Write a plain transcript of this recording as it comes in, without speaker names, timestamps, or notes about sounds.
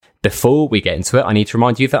Before we get into it, I need to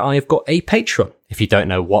remind you that I have got a Patreon. If you don't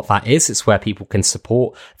know what that is, it's where people can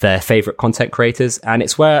support their favorite content creators, and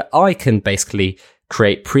it's where I can basically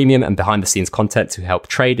create premium and behind the scenes content to help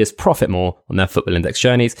traders profit more on their football index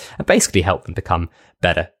journeys and basically help them become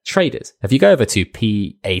better traders. If you go over to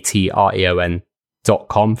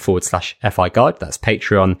patreon.com/FI guide, that's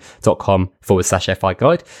patreon.com/FI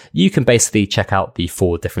guide, you can basically check out the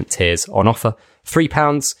 4 different tiers on offer.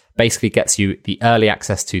 £3 basically gets you the early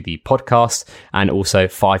access to the podcast and also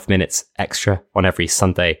 5 minutes extra on every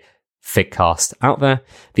Sunday Figcast out there.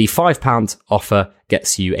 The £5 offer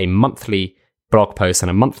gets you a monthly blog post and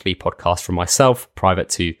a monthly podcast from myself, private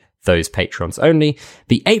to those patrons only.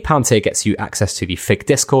 The £8 tier gets you access to the Fig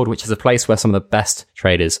Discord, which is a place where some of the best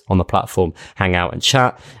traders on the platform hang out and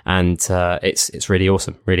chat. And it's really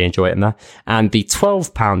awesome. Really enjoy it in there. And the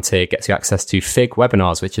 £12 tier gets you access to Fig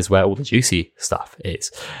webinars, which is where all the juicy stuff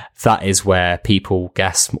is. That is where people,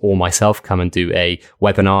 guests, or myself come and do a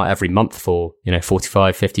webinar every month for,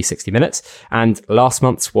 45, 50, 60 minutes. And last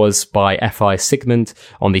month's was by FI Sigmund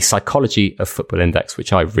on the psychology of football index,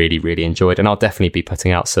 which I really, really enjoyed. And I'll definitely be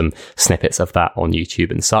putting out some snippets of that on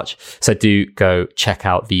YouTube and such. So do go check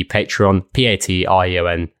out the Patreon,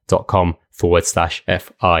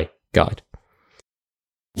 patreon.com/FI guide.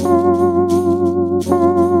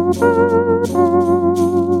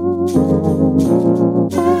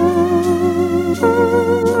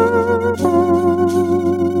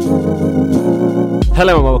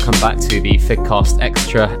 Hello and welcome back to the Figcast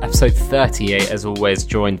Extra, episode 38, as always,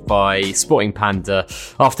 joined by Sporting Panda.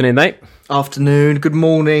 Afternoon, mate. Afternoon, good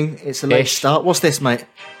morning. It's a late start. What's this, mate?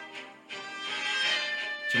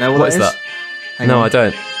 Do you know what is that? Hang no, on. I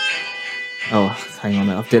don't. Oh, hang on.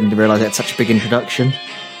 I didn't realise I had such a big introduction.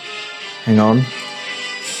 Hang on.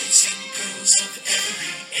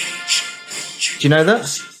 Do you know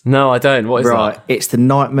that? No, I don't. What is that? Right, it's the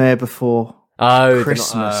Nightmare Before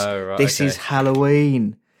Christmas. Right, this okay. is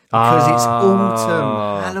Halloween. Because it's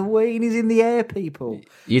autumn. Halloween is in the air, people.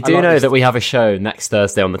 You do know that we have a show next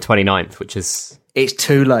Thursday on the 29th, which is... It's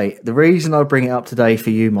too late. The reason I bring it up today for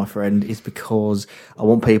you, my friend, is because I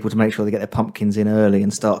want people to make sure they get their pumpkins in early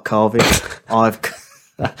and start carving. Are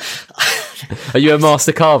you a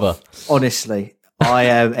master carver? Honestly, I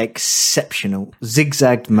am exceptional.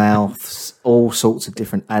 Zigzagged mouths, all sorts of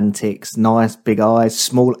different antics, nice big eyes,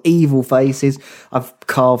 small evil faces. I've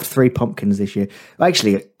carved 3 pumpkins this year.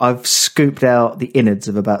 Actually, I've scooped out the innards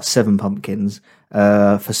of about 7 pumpkins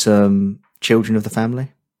for some children of the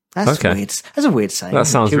family. That's weird. That's a weird saying. That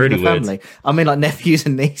sounds children really of family. weird. I mean, like nephews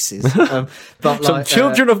and nieces. But Some like,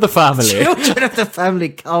 children of the family. Children of the family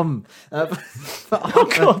come. Oh,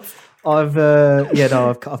 God. I've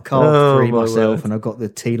carved 3 myself, and I've got the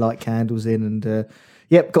tea light candles in, and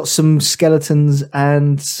got some skeletons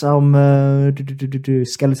and some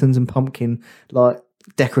skeletons and pumpkin like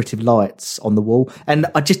decorative lights on the wall. And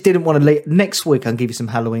I just didn't want to leave. Next week I'll give you some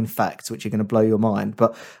Halloween facts which are going to blow your mind,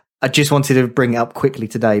 but I just wanted to bring it up quickly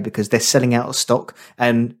today because they're selling out of stock,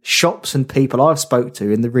 and shops and people I've spoke to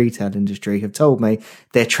in the retail industry have told me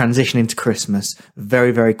they're transitioning to Christmas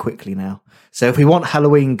very, very quickly now. So if we want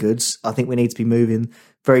Halloween goods, I think we need to be moving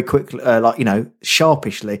very quickly,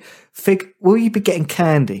 sharpishly. Fig, will you be getting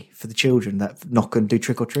candy for the children that knock and do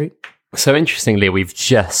trick or treat? So interestingly, we've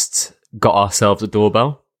just got ourselves a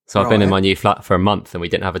doorbell. So I've been in my new flat for a month and we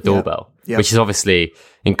didn't have a doorbell, which is obviously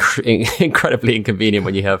incredibly inconvenient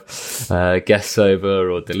when you have guests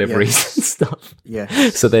over or deliveries and stuff. Yeah.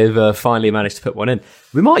 So they've finally managed to put one in.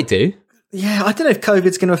 We might do. Yeah, I don't know if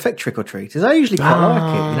COVID's going to affect trick or treaters. I usually quite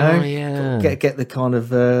like it, Yeah. Get the kind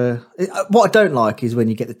of what I don't like is when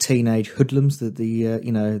you get the teenage hoodlums,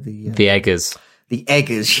 the eggers. The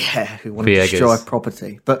eggers, who want to destroy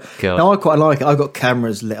property. But no, I quite like it. I've got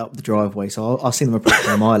cameras lit up the driveway, so I'll see them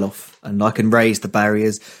approaching a mile off, and I can raise the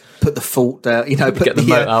barriers, put the fault down, get the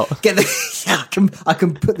moat out. I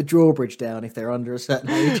can put the drawbridge down if they're under a certain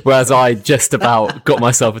age. Whereas I just about got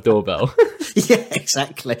myself a doorbell. Yeah,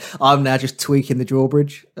 exactly. I'm now just tweaking the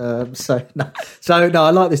drawbridge. So I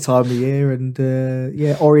like this time of year, and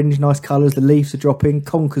orange, nice colours. The leaves are dropping.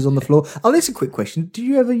 Conkers on the floor. Oh, this is a quick question. Do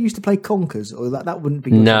you ever used to play conkers, or that wouldn't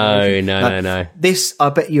be? No. This, I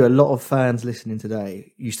bet you, a lot of fans listening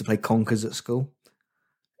today used to play conkers at school.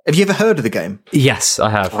 Have you ever heard of the game? Yes, I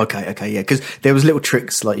have. Okay, yeah. Because there was little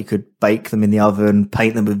tricks like you could bake them in the oven,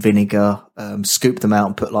 paint them with vinegar, scoop them out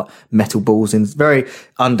and put like metal balls in. It's very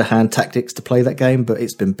underhand tactics to play that game, but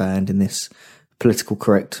it's been banned in this political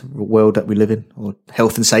correct world that we live in, or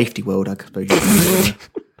health and safety world, I suppose you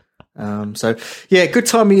can say. Good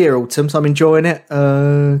time of year, autumn, so I'm enjoying it.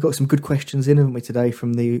 Got some good questions in, haven't we, today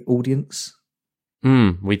from the audience?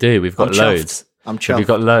 We do. We've got loads. I'm chuffed. We've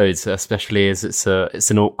got loads, especially as it's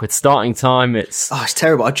an awkward starting time. It's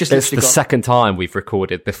terrible. It's the second time we've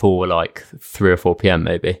recorded before like 3 or 4 p.m.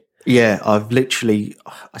 maybe. Yeah, I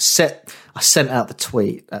sent out the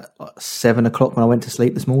tweet at 7 o'clock when I went to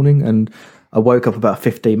sleep this morning, and I woke up about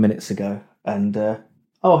 15 minutes ago. And hello.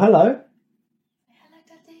 Hello,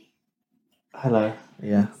 Daddy. Hello.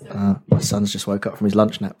 Yeah, my son's just woke up from his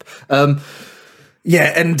lunch nap. I was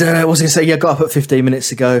going to say, got up at 15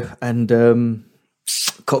 minutes ago and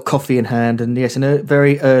got coffee in hand, and yes, in a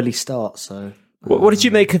very early start. So, what did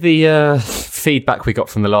you make of the feedback we got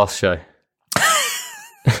from the last show?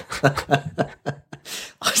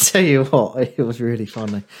 I tell you what, it was really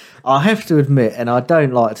funny. I have to admit, and I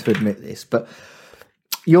don't like to admit this, but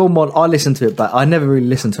I listened to it back. I never really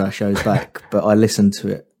listened to our shows back, but I listened to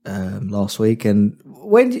it last week, and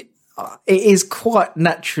it is quite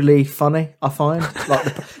naturally funny. I find,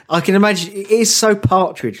 I can imagine it is so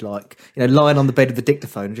Partridge-like, lying on the bed with the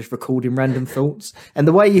dictaphone and just recording random thoughts. And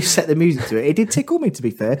the way you set the music to it did tickle me, to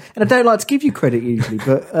be fair. And I don't like to give you credit usually,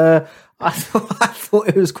 but I thought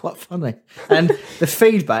it was quite funny. And the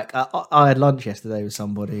feedback, I had lunch yesterday with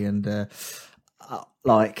somebody, and I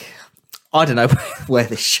don't know where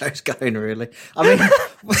this show's going, really. I mean,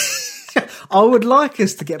 I would like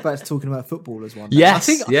us to get back to talking about footballers one day. Yes. I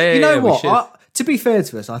think, you know what? To be fair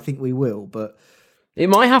to us, I think we will, but it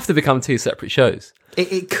might have to become 2 separate shows.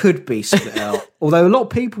 It could be split out. Although a lot of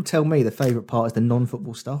people tell me the favourite part is the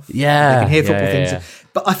non-football stuff. Yeah. They can hear football things. Yeah.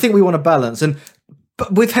 But I think we want to balance.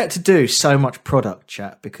 But we've had to do so much product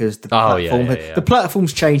chat because the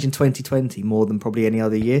platform's changed in 2020 more than probably any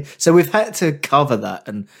other year. So we've had to cover that,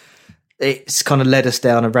 and it's kind of led us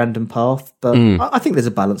down a random path. But I think there's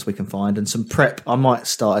a balance we can find, and some prep. I might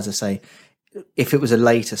start, as I say, if it was a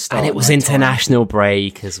later start. And it was international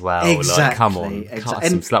break as well. Exactly. Come on.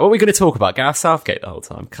 What are we going to talk about? Gareth Southgate the whole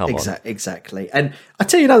time. Come on. Exactly. And I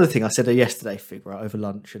tell you another thing I said yesterday, Figure, over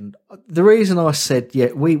lunch. And the reason I said,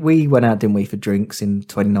 we went out, didn't we, for drinks in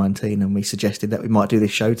 2019, and we suggested that we might do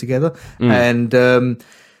this show together. And the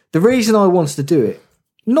reason I wanted to do it,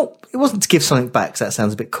 it wasn't to give something back, because that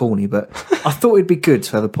sounds a bit corny, but I thought it'd be good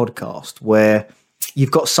to have a podcast where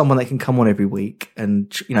you've got someone that can come on every week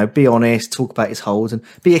and, be honest, talk about his holds and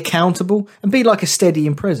be accountable and be like a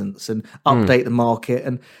steadying presence and update the market.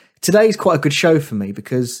 And today's quite a good show for me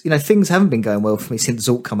because, things haven't been going well for me since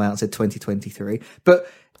Zork come out and said 2023. But,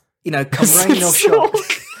 come rain or shine.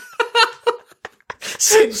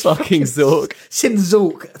 Since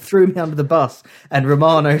Zork threw me under the bus and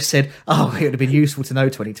Romano said, it would have been useful to know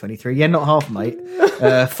 2023. Yeah, not half, mate.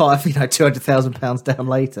 £200,000 down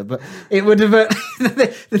later. But it would have,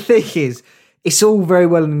 the thing is, it's all very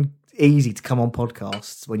well and easy to come on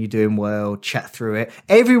podcasts when you're doing well, chat through it.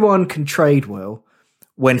 Everyone can trade well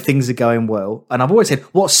when things are going well. And I've always said,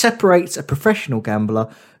 what separates a professional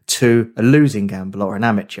gambler to a losing gambler or an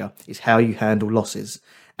amateur is how you handle losses.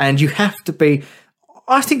 And you have to be...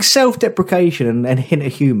 I think self-deprecation and a hint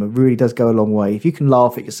of humour really does go a long way. If you can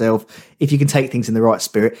laugh at yourself, if you can take things in the right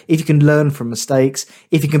spirit, if you can learn from mistakes,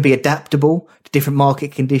 if you can be adaptable to different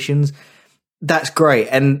market conditions, that's great.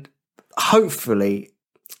 And hopefully,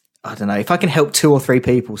 I don't know, if I can help 2 or 3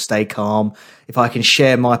 people stay calm, if I can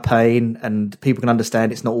share my pain and people can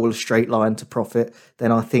understand it's not all a straight line to profit,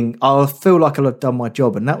 then I think I'll feel like I'll have done my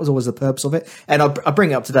job. And that was always the purpose of it. And I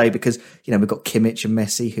bring it up today because, we've got Kimmich and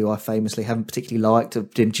Messi, who I famously haven't particularly liked,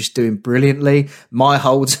 have been just doing brilliantly. My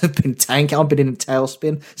holds have been tanking. I've been in a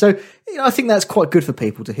tailspin. So, I think that's quite good for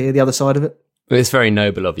people to hear the other side of it. It's very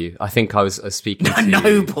noble of you. I think I was speaking to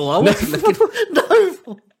Noble. I wasn't looking for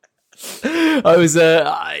noble. I was, it's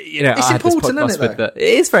I had important, this podcast isn't it?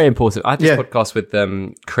 It is very important. I had this podcast with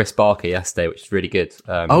Chris Barker yesterday, which is really good.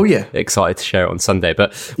 Excited to share it on Sunday.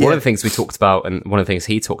 But one of the things we talked about, and one of the things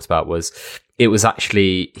he talked about was, it was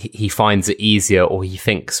actually, he finds it easier, or he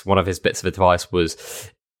thinks one of his bits of advice was,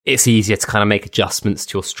 it's easier to kind of make adjustments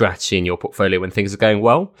to your strategy and your portfolio when things are going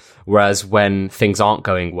well. Whereas when things aren't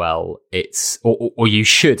going well, or you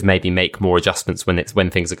should maybe make more adjustments when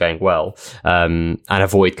things are going well, and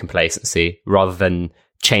avoid complacency rather than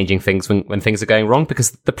changing things when things are going wrong, because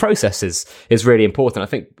the process is really important. I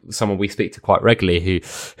think someone we speak to quite regularly who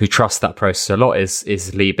trusts that process a lot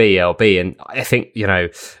is Lee B, LB. And I think,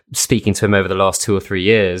 speaking to him over the last 2 or 3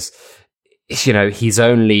 years,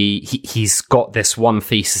 he's got this one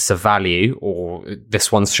thesis of value or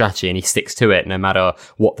this one strategy, and he sticks to it no matter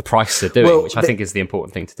what the prices are doing, which I think is the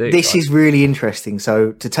important thing to do. This is really interesting.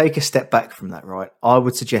 So to take a step back from that, right, I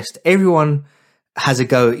would suggest everyone has a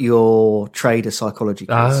go at your trader psychology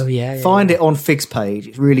quiz. Oh, yeah. Find it on Fig's page.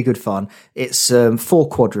 It's really good fun. It's 4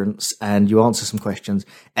 quadrants, and you answer some questions,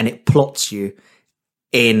 and it plots you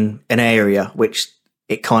in an area which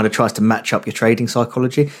it kind of tries to match up your trading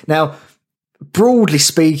psychology. Now, broadly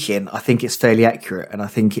speaking, I think it's fairly accurate, and I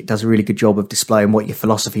think it does a really good job of displaying what your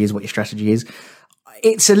philosophy is, what your strategy is.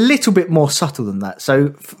 It's a little bit more subtle than that.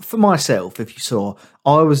 So for myself, if you saw,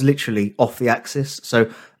 I was literally off the axis.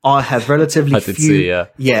 So I have relatively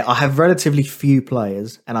I have relatively few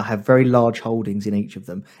players, and I have very large holdings in each of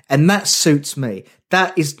them. And that suits me.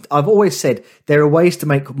 I've always said there are ways to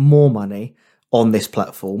make more money on this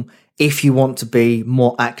platform if you want to be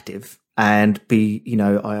more active and be,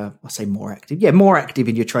 I say more active. Yeah, more active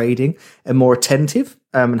in your trading and more attentive,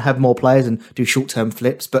 and have more players and do short-term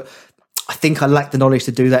flips. But I think I lack the knowledge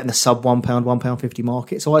to do that in the sub £1, £1.50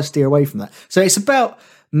 market. So I steer away from that. So it's about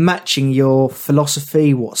matching your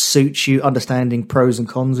philosophy, what suits you, understanding pros and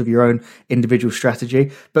cons of your own individual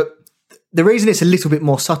strategy. But the reason it's a little bit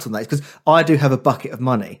more subtle than that is because I do have a bucket of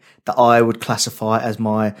money that I would classify as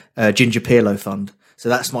my Ginger Pirlo fund. So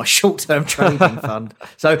that's my short-term trading fund.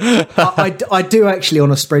 So I do actually on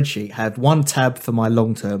a spreadsheet have one tab for my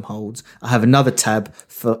long-term holds. I have another tab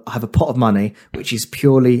I have a pot of money, which is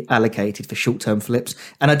purely allocated for short-term flips.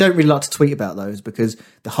 And I don't really like to tweet about those because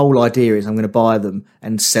the whole idea is I'm going to buy them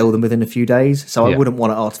and sell them within a few days. So I wouldn't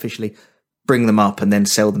want to artificially bring them up and then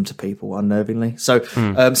sell them to people unnervingly. So,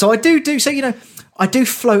 so I do. So, I do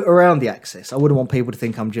float around the axis. I wouldn't want people to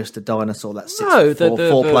think I'm just a dinosaur that sits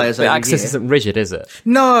four players over the axis isn't rigid, is it?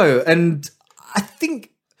 No, and I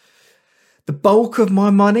think the bulk of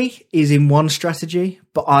my money is in one strategy,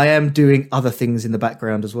 but I am doing other things in the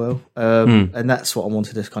background as well, and that's what I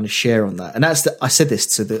wanted to kind of share on that. And I said this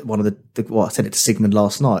to I said it to Sigmund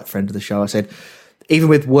last night, friend of the show. I said, even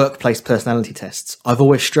with workplace personality tests, I've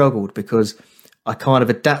always struggled because I kind of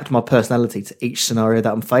adapt my personality to each scenario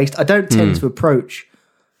that I'm faced. I don't tend to approach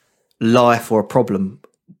life or a problem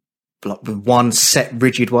like with one set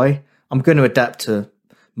rigid way. I'm going to adapt to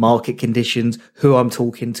market conditions, who I'm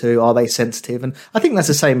talking to, are they sensitive? And I think that's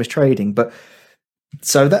the same as trading. But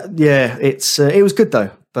so that, it was good though.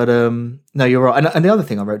 But no, you're right. And the other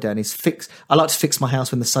thing I wrote down is I like to fix my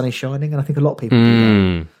house when the sun is shining. And I think a lot of people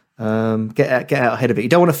do that. Get out ahead of it. You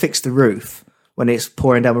don't want to fix the roof when it's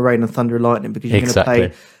pouring down with rain and thunder and lightning, because you're going to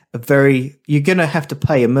pay you're going to have to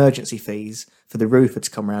pay emergency fees for the roofer to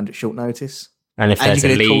come around at short notice. And if there's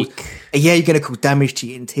a leak, you're going to cause damage to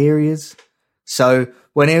your interiors. So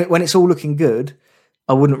when it's all looking good,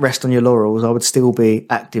 I wouldn't rest on your laurels. I would still be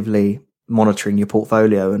actively monitoring your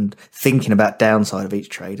portfolio and thinking about downside of each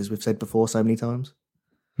trade, as we've said before so many times.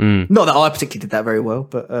 Not that I particularly did that very well,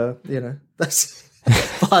 but that's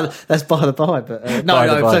that's by the by. But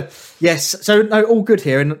no. So all good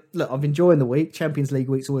here. And look, I'm enjoying the week. Champions League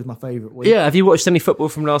week's always my favourite week. Yeah, have you watched any football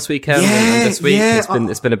from last weekend and this week? Yeah,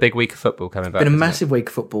 it's been a big week of football coming back. It's been a massive week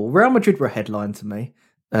of football. Real Madrid were a headline to me.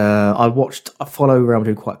 I follow Real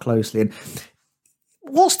Madrid quite closely. And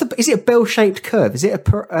is it a bell-shaped curve? Is it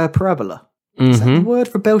a parabola? Is that the word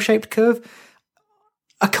for bell-shaped curve?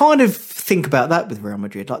 I kind of think about that with Real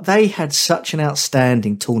Madrid. Like, they had such an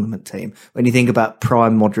outstanding tournament team. When you think about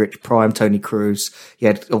prime Modric, prime Toni Kroos, you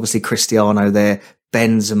had obviously Cristiano there,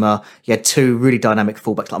 Benzema. You had two really dynamic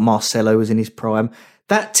fullbacks, like Marcelo was in his prime.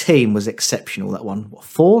 That team was exceptional. That won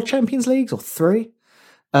 4 Champions Leagues or 3,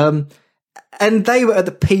 and they were at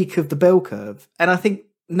the peak of the bell curve. And I think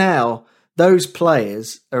now those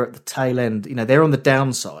players are at the tail end. They're on the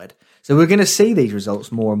downside. So we're going to see these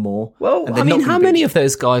results more and more. Well, I mean, how many of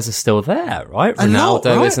those guys are still there, right?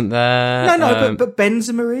 Ronaldo isn't there. No, but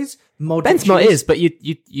Benzema is. Benzema is, but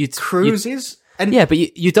you'd Kroos is. And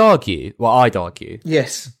but you'd argue, I'd argue.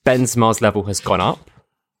 Yes. Benzema's level has gone up,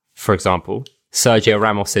 for example. Sergio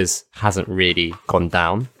Ramos's hasn't really gone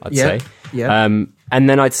down, I'd say. Yeah. And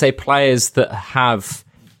then I'd say players that have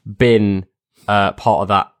been part of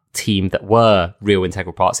that team that were real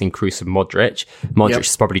integral parts in Kroos and Modric. Modric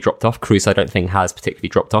has probably dropped off. Kroos, I don't think, has particularly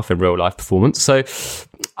dropped off in real life performance. So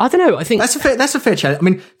I don't know. I think that's a fair challenge. I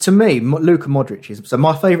mean, to me, Luka Modric is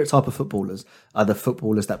my favourite type of footballers are the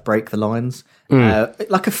footballers that break the lines,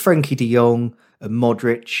 like a Frankie De Jong, a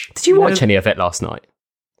Modric. Did you watch any of it last night?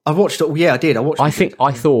 I watched it. Yeah, I did.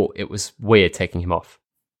 I thought it was weird taking him off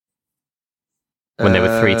when they were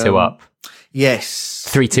 3-2 up. Yes.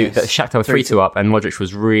 3-2. Yes. Shakhtar were 3-2 up, and Modric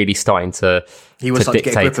was really starting to He was starting to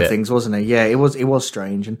get a grip it. of things, wasn't he? Yeah, it was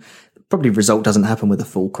strange, and probably result doesn't happen with a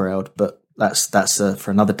full crowd, but that's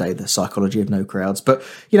for another day, the psychology of no crowds. But,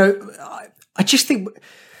 I just think,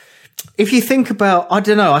 if you think about, I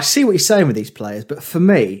don't know, I see what you're saying with these players, but for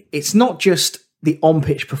me, it's not just the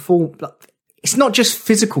on-pitch performance. it's not just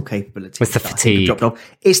physical capability. It's the fatigue. Dropped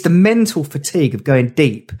off. It's the mental fatigue of going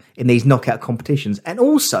deep in these knockout competitions. And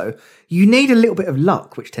also, you need a little bit of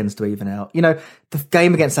luck, which tends to even out. You know, the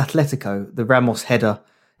game against Atletico, the Ramos header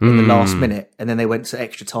in the last minute, and then they went to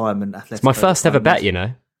extra time and Atletico. It's my first ever bet, you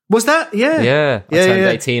know. Was that? Yeah. Yeah. I turned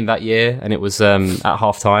 18 that year, and it was at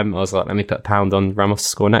half time. I was like, let me put £1 on Ramos to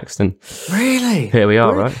score next. And really? Here we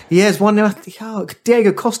are, right? Yeah, it's one.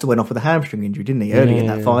 Diego Costa went off with a hamstring injury, didn't he, early in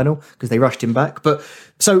that final because they rushed him back. But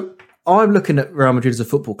so I'm looking at Real Madrid as a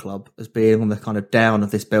football club as being on the kind of down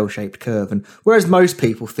of this bell-shaped curve. And whereas most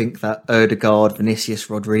people think that Ødegaard, Vinicius,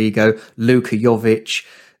 Rodrigo, Luka Jovic,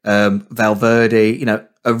 Valverde, you know,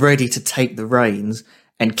 are ready to take the reins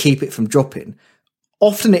and keep it from dropping,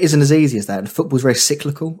 often it isn't as easy as that, and football's very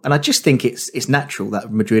cyclical. And I just think it's natural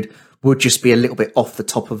that Madrid would just be a little bit off the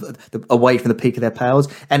top of away from the peak of their powers,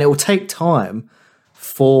 and it will take time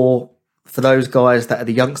for those guys that are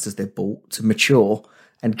the youngsters they've bought to mature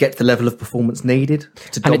and get the level of performance needed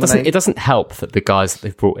to dominate. And it doesn't help that the guys that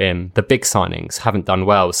they've brought in, the big signings, haven't done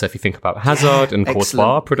well. So if you think about Hazard and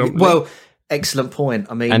Courtois predominantly. Well, excellent point.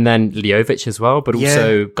 I mean, and then Ljovic as well, but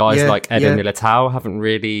also guys like Eden Militao haven't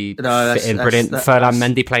really fit in brilliant. Ferland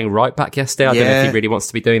Mendy playing right back yesterday. I don't know if he really wants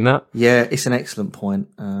to be doing that. Yeah, it's an excellent point.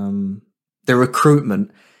 The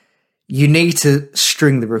recruitment, you need to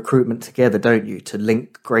string the recruitment together, don't you, to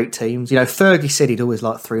link great teams? You know, Fergie said he'd always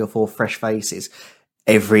like 3 or 4 fresh faces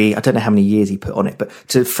every, I don't know how many years he put on it, but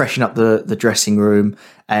to freshen up the dressing room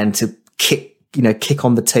and to kick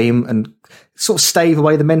on the team and sort of stave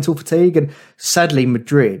away the mental fatigue. And sadly,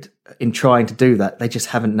 Madrid, in trying to do that, they just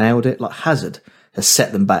haven't nailed it. Like Hazard has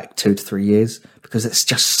set them back 2 to 3 years because it's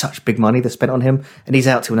just such big money they spent on him, and he's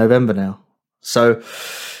out till November now. So,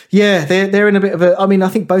 yeah, they're in a bit of a. I mean, I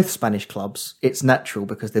think both Spanish clubs, it's natural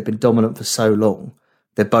because they've been dominant for so long.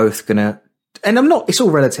 They're both gonna, and it's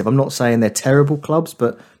all relative. I'm not saying they're terrible clubs,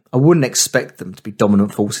 but I wouldn't expect them to be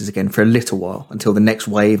dominant forces again for a little while until the next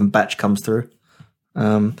wave and batch comes through.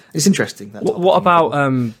 It's interesting. What about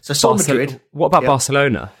Madrid? What about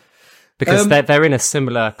Barcelona? Because they're in a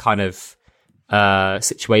similar kind of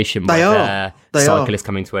situation where their cycle is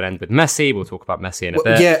coming to an end with Messi. We'll talk about Messi in a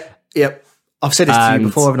bit. Yeah. I've said this to you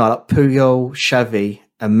before, haven't I? Like Puyol, Xavi,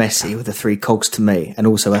 and Messi were the 3 cogs to me, and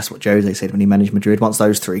also that's what Jose said when he managed Madrid. Once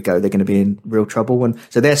those 3 go, they're going to be in real trouble, and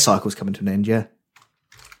so their cycle's coming to an end. Yeah.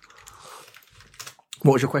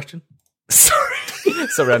 What was your question?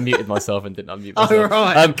 Sorry, I muted myself and didn't unmute myself. Oh,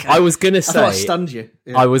 right. Okay. I was going to say... I stunned you.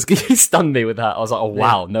 Yeah. You stunned me with that. I was like, oh,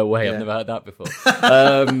 wow, no way. I've never heard that before.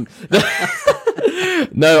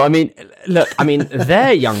 No, I mean, look,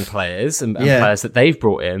 they're young players and players that they've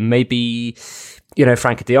brought in. Maybe, you know,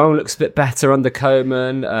 Frankie de Jong looks a bit better under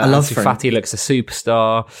Koeman. I love Fati looks a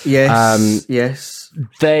superstar. Yes, yes.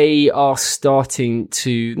 They are starting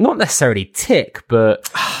to not necessarily tick, but...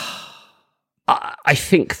 I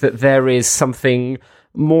think that there is something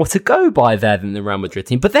more to go by there than the Real Madrid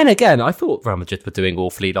team. But then again, I thought Real Madrid were doing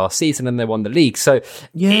awfully last season and they won the league. So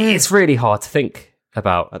it's really hard to think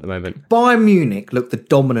about at the moment. Bayern Munich look the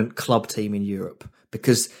dominant club team in Europe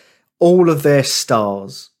because all of their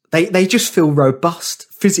stars, they just feel robust,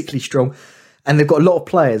 physically strong. And they've got a lot of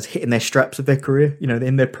players hitting their straps of their career, you know,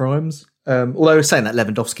 in their primes. Although I was saying that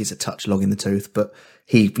Lewandowski's a touch long in the tooth, but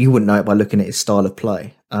you wouldn't know it by looking at his style of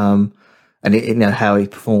play. And you know how he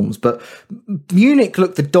performs. But Munich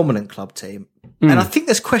look the dominant club team. And I think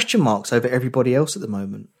there's question marks over everybody else at the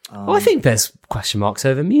moment. Well, I think there's question marks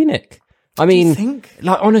over Munich. I mean, you think?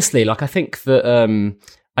 Like honestly, like I think that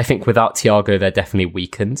I think without Thiago, they're definitely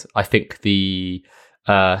weakened. I think the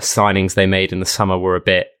signings they made in the summer were a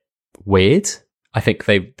bit weird. I think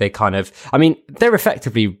they kind of, I mean, they're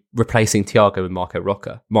effectively replacing Thiago with Mark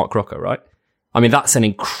Roca, right? I mean, that's an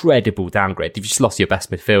incredible downgrade. You've just lost your best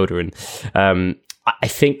midfielder. And I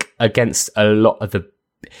think against a lot of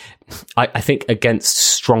I think against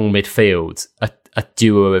strong midfield, a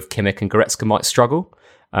duo of Kimmich and Goretzka might struggle.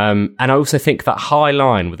 And I also think that high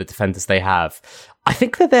line with the defenders they have, I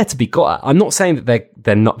think they're there to be got at. I'm not saying that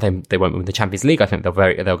they're not, they won't win the Champions League. I think they'll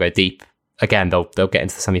go deep. Again, they'll get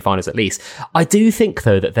into the semi-finals at least. I do think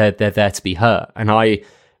though that they're there to be hurt. And I,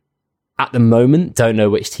 at the moment, don't know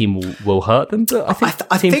which team will hurt them, but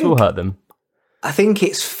I think teams will hurt them. I think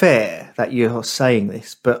it's fair that you're saying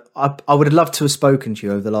this, but I would have loved to have spoken to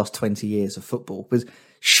you over the last 20 years of football, because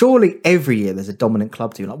surely every year there's a dominant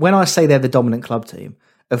club team. Like when I say they're the dominant club team,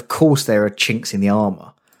 of course there are chinks in the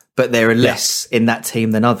armour, but there are less in that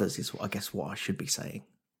team than others, is what I should be saying.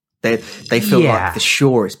 They feel like the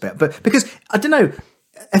surest bet. But because, I don't know,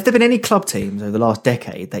 have there been any club teams over the last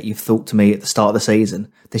decade that you've thought to me at the start of the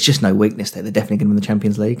season, there's just no weakness there, they're definitely going to win the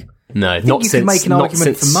Champions League? No, not since. You could make an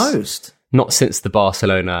argument for most. not since the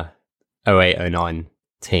Barcelona 08-09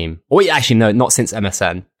 team. Or actually, no, not since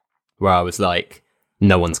MSN, where I was like,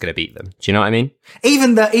 no one's going to beat them. Do you know what I mean?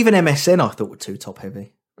 Even MSN I thought were too top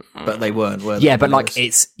heavy, but they weren't, were they? Yeah, but like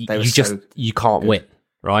you can't win,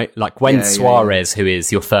 right? Like when Suarez, who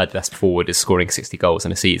is your third best forward, is scoring 60 goals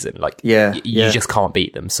in a season, like you just can't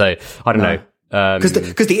beat them. So I don't know.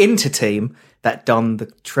 Because the Inter team that done the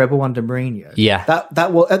treble under Mourinho,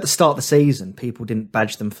 that was at the start of the season. People didn't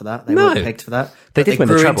badge them for that; they weren't pegged for that. They did win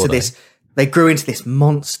the treble. They grew into this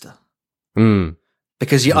monster.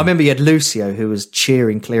 Because I remember you had Lucio who was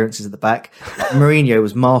cheering clearances at the back. Mourinho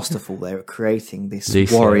was masterful there at creating this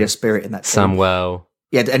warrior spirit in that team. Samuel,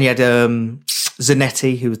 and you had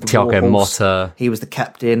Zanetti, who was the Thiago Motta. He was the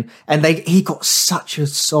captain, and he got such a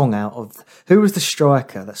song out of. Who was the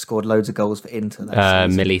striker that scored loads of goals for Inter?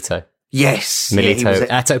 Milito. Yes, Milito.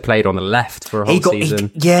 Eto'o played on the left for a whole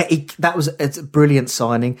season. That was a brilliant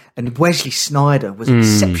signing. And Wesley Sneijder was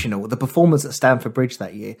exceptional. The performance at Stamford Bridge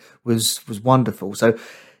that year was wonderful. So,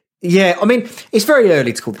 yeah, I mean, it's very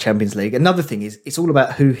early to call the Champions League. Another thing is it's all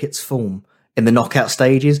about who hits form in the knockout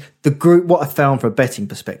stages. What I found from a betting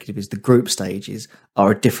perspective is the group stages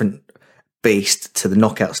are a different beast to the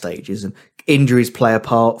knockout stages, and injuries play a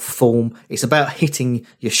part, form. It's about hitting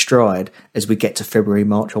your stride as we get to February,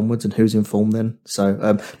 March onwards, and who's in form then.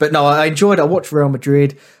 So, but no, I enjoyed it. I watched Real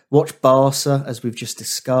Madrid, watched Barca, as we've just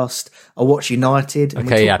discussed. I watched United.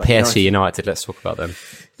 Okay, yeah, PSG United. Let's talk about them.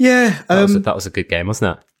 Yeah. That was a good game,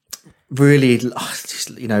 wasn't it? Really,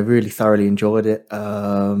 really thoroughly enjoyed it.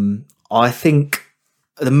 I think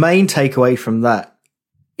the main takeaway from that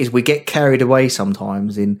is we get carried away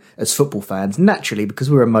sometimes as football fans, naturally, because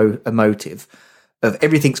we're emotive, of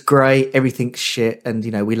everything's great, everything's shit, and,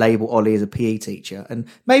 we label Ollie as a PE teacher. And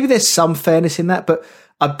maybe there's some fairness in that, but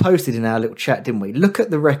I posted in our little chat, didn't we? Look at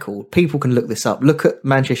the record. People can look this up. Look at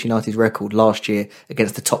Manchester United's record last year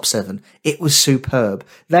against the top 7. It was superb.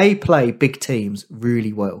 They play big teams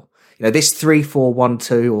really well. This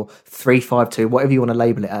 3-4-1-2 or 3-5-2, whatever you want to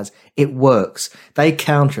label it as, it works. They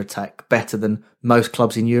counterattack better than most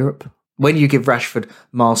clubs in Europe. When you give Rashford,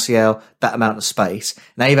 Martial that amount of space,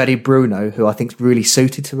 now you've added Bruno, who I think is really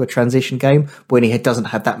suited to a transition game when he doesn't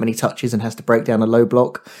have that many touches and has to break down a low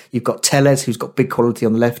block. You've got Telles, who's got big quality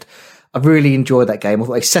on the left. I really enjoyed that game. I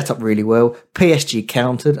thought they set up really well. PSG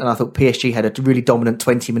countered, and I thought PSG had a really dominant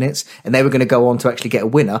 20 minutes, and they were going to go on to actually get a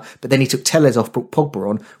winner. But then he took Telles off, brought Pogba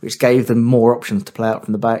on, which gave them more options to play out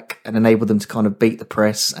from the back and enabled them to kind of beat the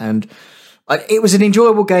press. And it was an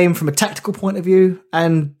enjoyable game from a tactical point of view.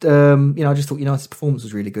 And, I just thought United's performance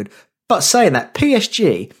was really good. But saying that,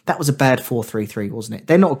 PSG, that was a bad 4-3-3, wasn't it?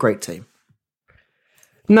 They're not a great team.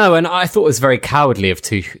 No, and I thought it was very cowardly of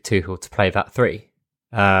Tuchel to play that 3.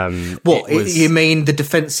 You mean the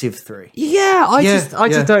defensive 3? Yeah, I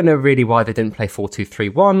just don't know really why they didn't play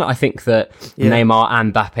 4-2-3-1. I think that Neymar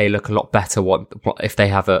and Mbappe look a lot better what if they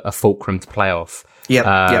have a fulcrum to play off.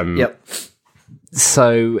 Yep.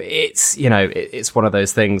 So it's it's one of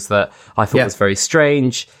those things that I thought was very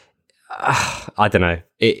strange. I don't know.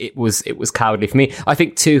 It was cowardly for me. I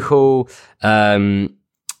think Tuchel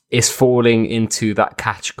is falling into that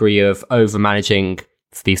category of over managing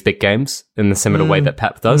these big games in the similar way that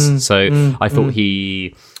Pep does. I thought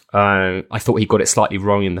he got it slightly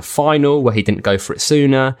wrong in the final where he didn't go for it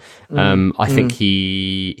sooner. I think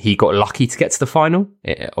he got lucky to get to the final,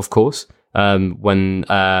 of course. When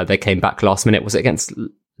they came back last minute, was it against?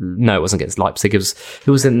 No, it wasn't against Leipzig. It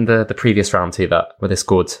was in the previous round too, where they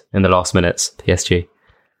scored in the last minutes. PSG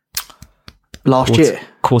year,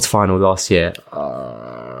 quarterfinal last year.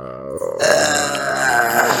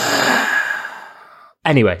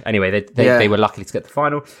 Anyway, they were lucky to get the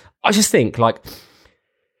final. I just think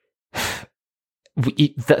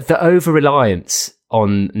the over reliance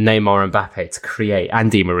on Neymar and Mbappe to create, and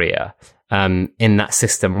Di Maria in that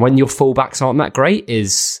system when your fullbacks aren't that great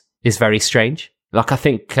is very strange. I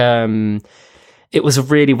think it was a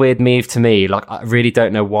really weird move to me. I really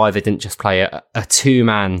don't know why they didn't just play a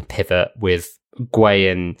 2-man pivot with Gueye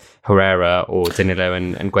and Herrera or Danilo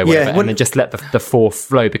and Gueye, whatever, and then just let the 4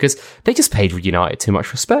 flow, because they just paid United too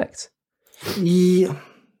much respect. Yeah.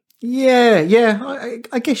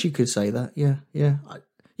 I guess you could say that. Yeah.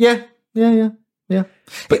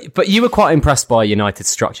 But you were quite impressed by United's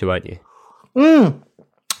structure, weren't you?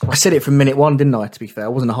 I said it from minute 1, didn't I? To be fair, I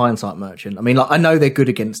wasn't a hindsight merchant. I mean, I know they're good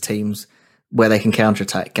against teams where they can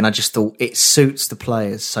counterattack, and I just thought it suits the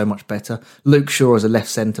players so much better. Luke Shaw as a left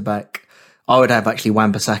centre back. I would have actually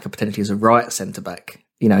Wan-Bissaka potentially as a right centre back,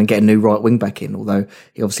 and get a new right wing back in. Although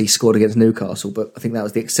he obviously scored against Newcastle, but I think that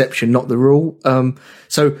was the exception, not the rule.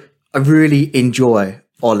 So I really enjoy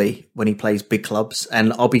Ollie when he plays big clubs,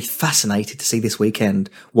 and I'll be fascinated to see this weekend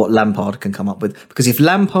what Lampard can come up with. Because if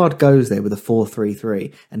Lampard goes there with a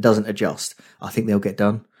 4-3-3 and doesn't adjust, I think they'll get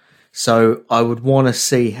done. So I would want to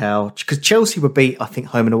see how, because Chelsea were beat, I think,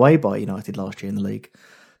 home and away by United last year in the league.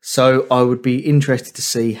 So I would be interested to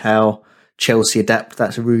see how Chelsea adapt.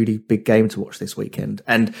 That's a really big game to watch this weekend.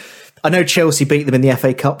 And I know Chelsea beat them in the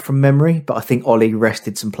FA Cup from memory, but I think Ollie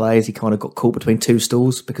rested some players. He kind of got caught between two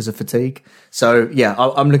stools because of fatigue. So yeah,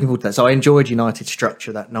 I'm looking forward to that. So I enjoyed United's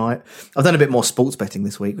structure that night. I've done a bit more sports betting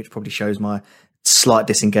this week, which probably shows my slight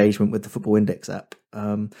disengagement with the Football Index app.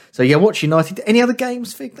 So yeah, watch United. Any other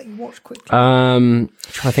games, Fig, that you watched quickly? Trying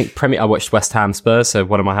to think. I watched West Ham Spurs. So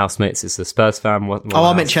one of my housemates is a Spurs fan.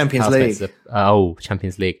 I meant Champions League.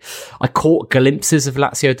 Champions League. I caught glimpses of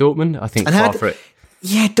Lazio Dortmund. I think far for it.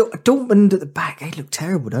 Yeah, Dortmund at the back, they look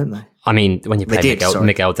terrible, don't they? I mean, when you play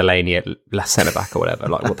Miguel Delaney at left centre back or whatever,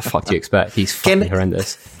 like what the fuck do you expect? He's fucking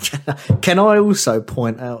horrendous. Can I also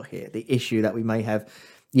point out here the issue that we may have?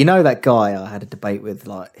 You know that guy I had a debate with,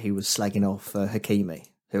 like he was slagging off Hakimi,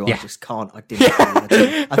 who I just can't. I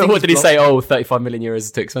didn't. What did he say? 35 million euros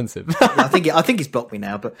is too expensive. I think he's blocked me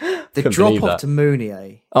now. But the drop off to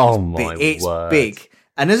Meunier, it's big.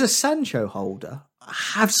 And as a Sancho holder, I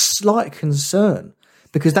have slight concern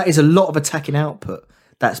because that is a lot of attacking output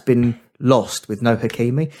that's been lost with no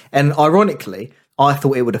Hakimi. And ironically, I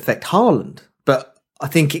thought it would affect Haaland, but I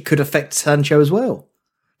think it could affect Sancho as well.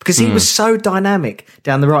 Because he was so dynamic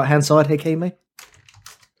down the right-hand side, Hakimi.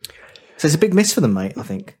 So it's a big miss for them, mate, I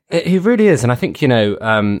think. It really is. And I think,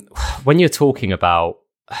 when you're talking about...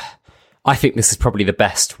 I think this is probably the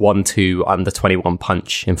best 1-2 under-21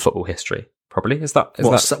 punch in football history. Probably. Is that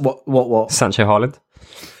what? Sancho Haaland?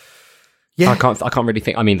 Yeah. I can't really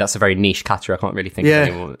think... I mean, that's a very niche category. I can't really think of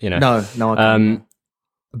anyone, No, I can't.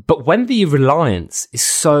 But when the reliance is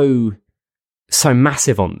so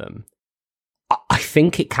massive on them, I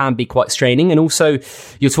think it can be quite straining. And also,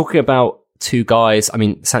 you're talking about two guys. I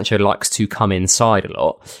mean, Sancho likes to come inside a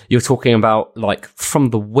lot. You're talking about, like,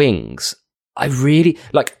 from the wings. I really,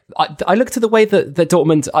 like, I looked at the way that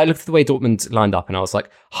Dortmund lined up, and I was like,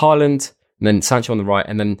 Haaland, and then Sancho on the right,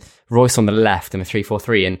 and then Royce on the left in a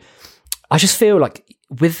 3-4-3. And I just feel like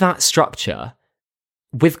with that structure,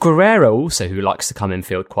 with Guerrero also, who likes to come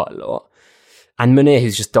infield quite a lot, and Munir,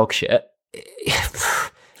 who's just dog shit,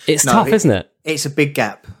 it's tough, isn't it? It's a big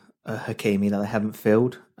gap, Hakimi, that they haven't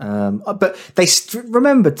filled. But they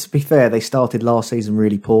remember, to be fair, they started last season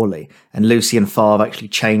really poorly, and Lucien Favre actually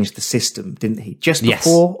changed the system, didn't he? Just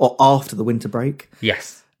before or after the winter break?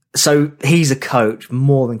 Yes. So he's a coach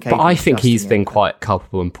more than capable. But I think he's been quite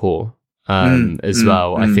culpable and poor as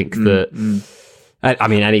well. I think that, I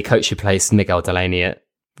mean, any coach who plays Miguel Delaney at,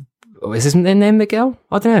 is his name Miguel?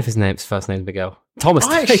 I don't know if his first name is Miguel. Thomas.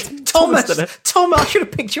 Thomas. I should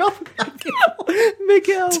have picked you up.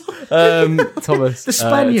 Miguel. Thomas. The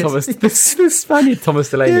Spaniard. The Spaniard, Thomas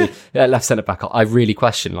Delaney. Yeah, left centre back. I really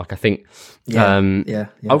question. Like, I think. I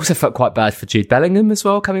also felt quite bad for Jude Bellingham as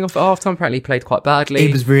well, coming off at halftime. Apparently, he played quite badly.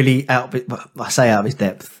 He was really out of his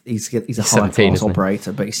depth. He's a high class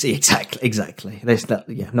operator, but you see exactly. There's not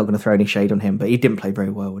going to throw any shade on him, but he didn't play very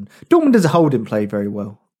well, and Dortmund as a whole didn't play very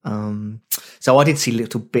well. So I did see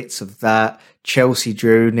little bits of that. Chelsea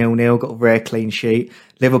drew 0-0, got a rare clean sheet.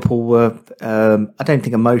 Liverpool were, I don't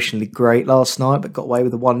think emotionally great last night, but got away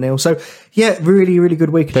with a 1-0. So yeah, really, really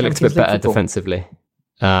good week. They looked a bit better defensively.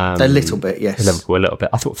 A little bit, yes. Liverpool a little bit.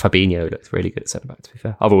 I thought Fabinho looked really good at centre back, to be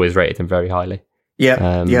fair. I've always rated him very highly.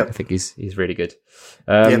 Yeah. I think he's really good.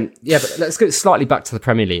 But let's go slightly back to the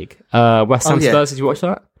Premier League. West Ham Spurs, did you watch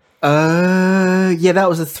that? That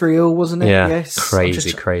was a 3-0, wasn't it? Yeah, yes.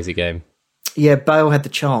 Crazy game. Yeah, Bale had the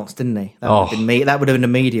chance, didn't he? That would have been me. That would have been a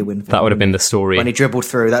media win. That would have been the story when he dribbled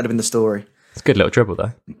through. That would have been the story. It's a good little dribble,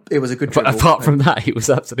 though. It was a good dribble. But apart from that, it was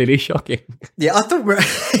absolutely shocking. Yeah, I thought...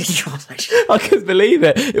 I couldn't believe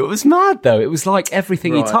it. It was mad, though. It was like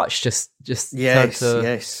everything he touched just yes.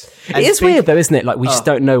 It is weird, though, isn't it? Like, we just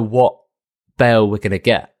don't know what Bale we're going to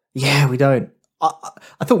get. Yeah, we don't.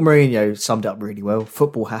 I thought Mourinho summed it up really well.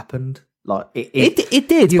 Football happened. Like it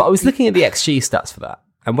did, but I was looking at the XG stats for that,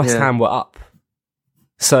 and West Ham were up.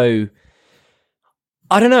 So,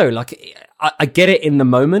 I don't know, like... I get it in the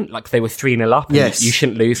moment, like they were 3-0 up, and you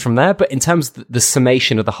shouldn't lose from there. But in terms of the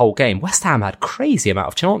summation of the whole game, West Ham had crazy amount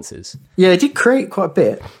of chances. Yeah, they did create quite a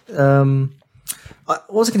bit.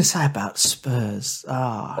 What was I going to say about Spurs?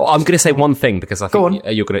 Well, I'm going to say one thing because I think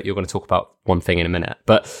you're going to talk about one thing in a minute.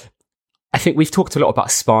 But I think we've talked a lot about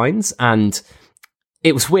spines, and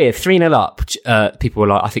it was weird. 3-0 up, people were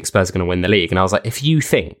like, "I think Spurs are going to win the league," and I was like, if you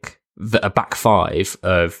think that a back five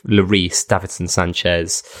of Lloris, Davinson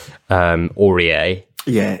Sanchez, Aurier,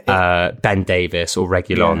 Ben Davis or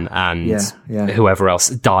Reguilon and whoever else,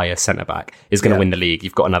 Dyer centre-back, is going to win the league.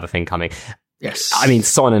 You've got another thing coming. Yes. I mean,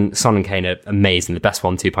 Son and Kane are amazing, the best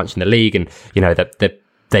 1-2 punch in the league, and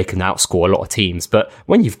they can outscore a lot of teams. But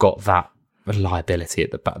when you've got that liability at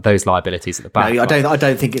the back, those liabilities at the back, no, I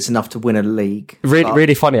don't think it's enough to win a league.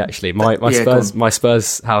 Really funny actually. My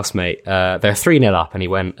Spurs housemate, they're 3-0 up, and he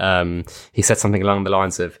went. He said something along the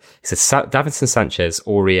lines of, he said, Davinson Sanchez,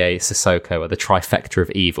 Aurier, Sissoko are the trifecta of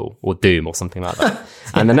evil or doom or something like that.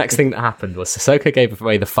 And the next thing that happened was Sissoko gave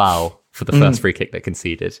away the foul for the first free kick they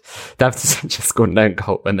conceded. Davinson Sanchez scored an own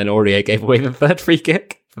goal, and then Aurier gave away the third free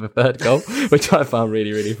kick for the third goal, which I found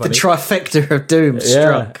really, really funny. The trifecta of doom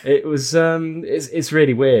struck. It was. It's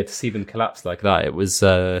really weird to see them collapse like that. It was.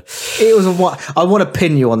 I want to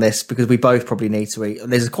pin you on this because we both probably need to eat.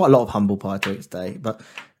 There's quite a lot of humble pie to eat today, but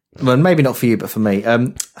maybe not for you, but for me.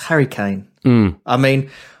 Harry Kane. I mean,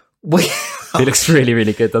 he looks really,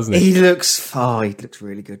 really good, doesn't he? He looks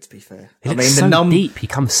really good, to be fair. Deep. He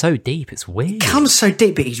comes so deep. It's weird. He comes so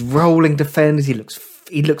deep, but he's rolling defenders. He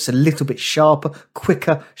looks a little bit sharper,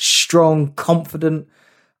 quicker, strong, confident.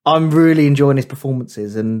 I'm really enjoying his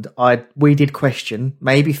performances, and we did question,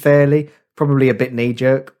 maybe fairly, probably a bit knee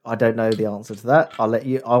jerk. I don't know the answer to that. I'll let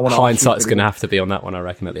you. Hindsight's going to have to be on that one, I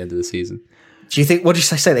reckon, at the end of the season. Do you think? What did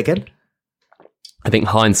you say that again? I think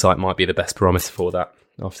hindsight might be the best barometer for that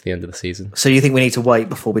after the end of the season. So you think we need to wait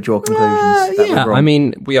before we draw conclusions? Yeah, I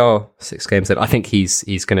mean, we are 6 games in. I think he's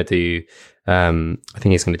going to do. I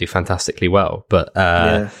think he's going to do fantastically well, but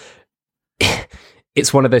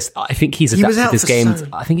it's one of those. I think he's adapted his game.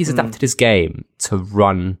 I think he's adapted his game to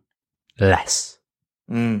run less,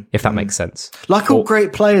 if that makes sense. Like all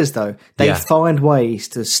great players, though, they find ways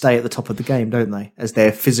to stay at the top of the game, don't they? As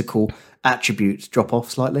their physical attributes drop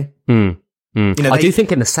off slightly. I do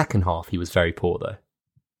think in the second half he was very poor, though.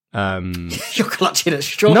 You're clutching at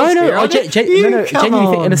straws. I genuinely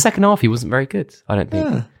think in the second half he wasn't very good. I don't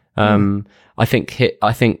think. I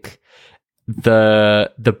think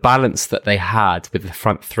the balance that they had with the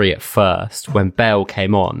front three at first, when Bale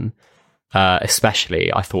came on,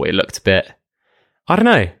 especially, I thought it looked a bit. I don't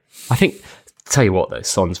know. I think. Tell you what, though,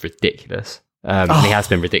 Son's ridiculous. He has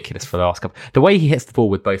been ridiculous for the last couple. The way he hits the ball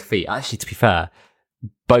with both feet. Actually, to be fair,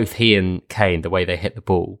 both he and Kane, the way they hit the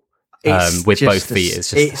ball. With both feet is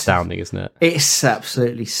just astounding, isn't it? It's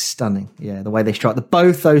absolutely stunning. Yeah, the way they strike.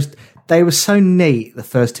 Both those, they were so neat, the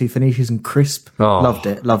first 2 finishes, and crisp. Loved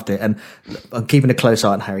it. And I'm keeping a close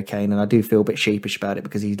eye on Harry Kane, and I do feel a bit sheepish about it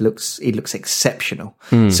because he looks exceptional.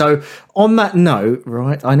 So on that note,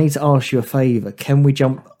 right, I need to ask you a favour. Can we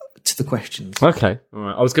jump to the questions? Okay. All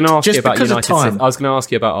right. I was going to ask you about United City. I was going to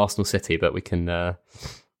ask you about Arsenal City, but we can...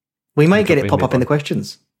 we may get it pop up in the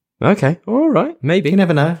questions. Okay, all right, maybe. You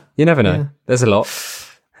never know. Yeah. There's a lot.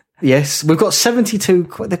 Yes, we've got 72.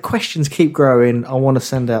 The questions keep growing. I want to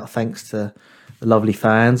send out thanks to the lovely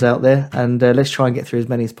fans out there, and let's try and get through as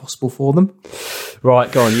many as possible for them.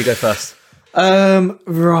 Right, go on, you go first. Right.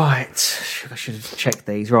 I should have checked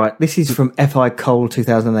these. Right, this is from FI Cole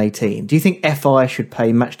 2018. Do you think FI should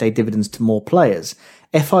pay matchday dividends to more players?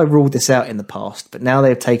 FI ruled this out in the past, but now they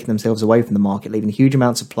have taken themselves away from the market, leaving huge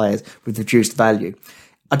amounts of players with reduced value.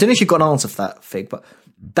 I don't know if you've got an answer for that, Fig, but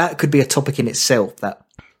that could be a topic in itself that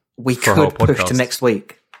we could push to next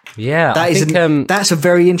week. Yeah, that's a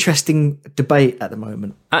very interesting debate at the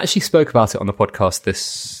moment. I actually spoke about it on the podcast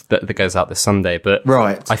that goes out this Sunday, but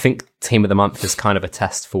I think Team of the Month is kind of a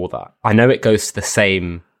test for that. I know it goes to the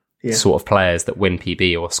same sort of players that win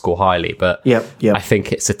PB or score highly, but I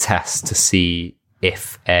think it's a test to see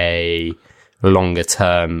if a longer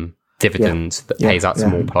term dividend that pays out to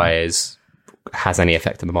more players has any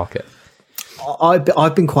effect in the market.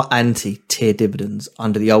 I've been quite anti-tier dividends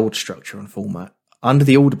under the old structure and format. Under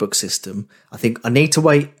the order book system, I think I need to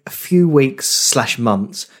wait a few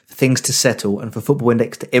weeks/months for things to settle and for Football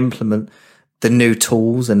Index to implement the new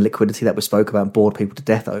tools and liquidity that we spoke about and bored people to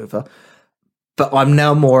death over. But I'm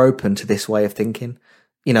now more open to this way of thinking.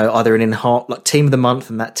 You know, either an enhanced like Team of the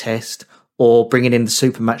Month and that test, or bringing in the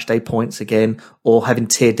Super Match Day points again, or having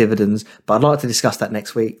tier dividends. But I'd like to discuss that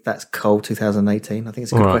next week. That's Cole 2018. I think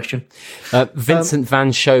it's a good question. Vincent Van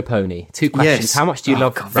Showpony. 2 questions. Yes. How much do you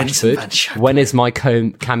love Rashford? When is my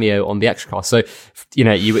cameo on the Extracast? So, you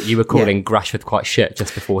know, you were calling Rashford quite shit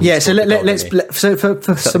just before. So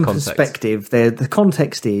for some perspective, the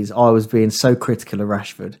context is I was being so critical of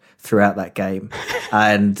Rashford throughout that game,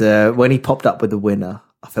 and when he popped up with the winner,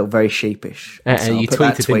 I felt very sheepish. And you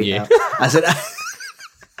tweeted, didn't you?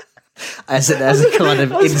 as a kind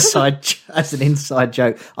of as an inside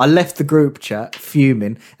joke. I left the group chat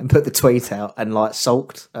fuming and put the tweet out and like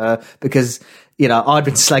sulked because I'd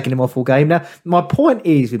been slagging him off all game. Now my point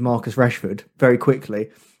is with Marcus Rashford, very quickly,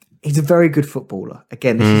 he's a very good footballer.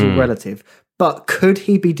 Again, this is all relative. But could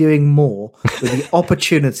he be doing more with the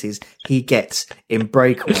opportunities he gets in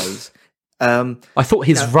breakaways? I thought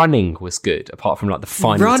his running was good, apart from like the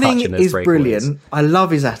final touch in those breakaways. Running is brilliant. I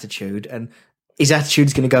love his attitude, and his attitude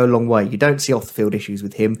is going to go a long way. You don't see off-the-field issues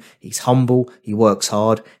with him. He's humble. He works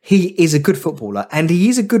hard. He is a good footballer, and he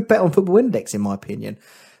is a good bet on Football Index, in my opinion.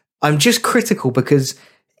 I'm just critical because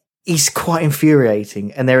he's quite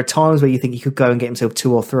infuriating, and there are times where you think he could go and get himself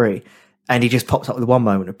 2 or 3, and he just pops up with one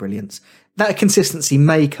moment of brilliance. That consistency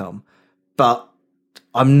may come, but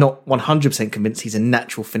I'm not 100% convinced he's a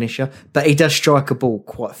natural finisher, but he does strike a ball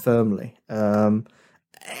quite firmly. And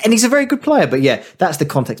he's a very good player, but yeah, that's the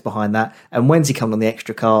context behind that. And when's he coming on the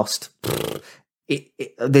extra cast?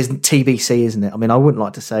 There's TBC, isn't it? I mean, I wouldn't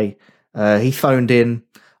like to say he phoned in.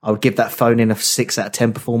 I would give that phone in a 6 out of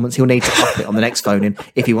 10 performance. He'll need to up it on the next phone in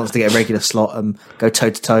if he wants to get a regular slot and go toe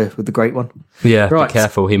to toe with the great one. Yeah, right. Be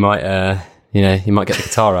careful. He might, he might get the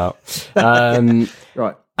guitar out.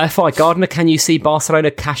 Right. FI Gardner, can you see Barcelona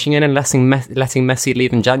cashing in and letting Messi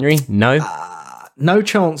leave in January? No. No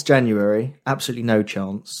chance January. Absolutely no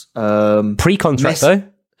chance. Pre-contract, though?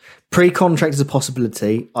 Pre-contract is a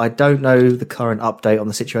possibility. I don't know the current update on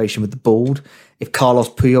the situation with the board. If Carlos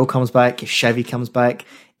Puyol comes back, if Xavi comes back,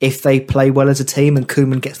 if they play well as a team and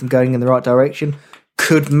Koeman gets them going in the right direction,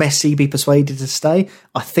 could Messi be persuaded to stay?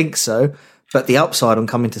 I think so. But the upside on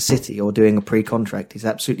coming to City or doing a pre-contract is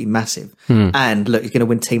absolutely massive. And look, he's going to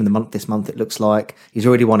win Team of the Month this month, it looks like. He's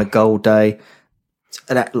already won a gold day.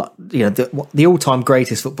 The all-time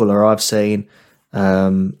greatest footballer I've seen.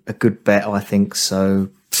 A good bet, I think. So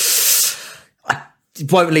I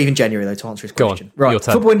won't leave in January, though, to answer his question. Go on, right,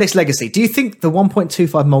 Football Index Legacy. Do you think the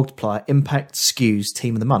 1.25 multiplier impacts skews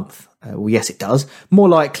Team of the Month? Well, yes, it does. More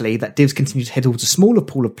likely that divs continue to head towards a smaller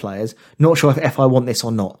pool of players. Not sure if I want this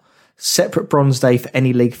or not. Separate bronze day for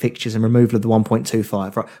any league fixtures and removal of the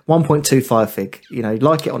 1.25. Right, 1.25 fig.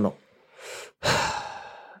 Like it or not?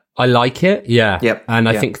 I like it, yeah. Yep. And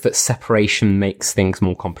I think that separation makes things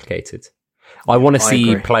more complicated. I want to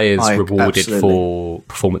see players rewarded for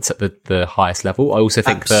performance at the highest level. I also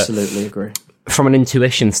think absolutely agree. From an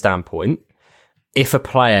intuition standpoint, if a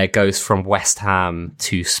player goes from West Ham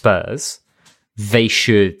to Spurs, they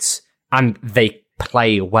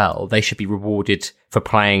play well. They should be rewarded for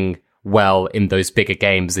playing well in those bigger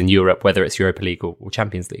games in Europe, whether it's Europa League or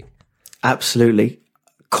Champions League. Absolutely.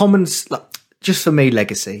 Just for me,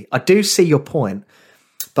 legacy. I do see your point,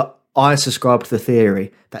 but I subscribe to the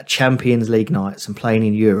theory that Champions League nights and playing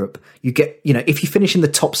in Europe, you get, if you finish in the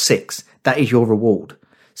top 6, that is your reward.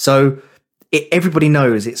 So everybody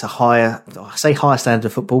knows it's higher standard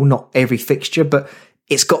of football, not every fixture, but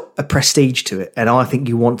it's got a prestige to it. And I think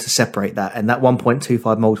you want to separate that. And that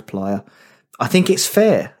 1.25 multiplier, I think it's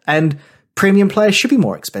fair. And premium players should be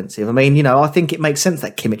more expensive. I mean, I think it makes sense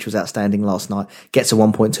that Kimmich was outstanding last night, gets a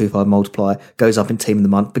 1.25 multiplier, goes up in Team of the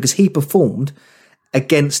Month because he performed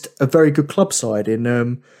against a very good club side in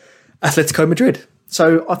Atletico Madrid.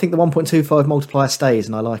 So I think the 1.25 multiplier stays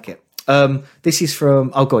and I like it. This is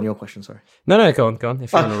from... Oh, go on, your question, sorry. No, go on,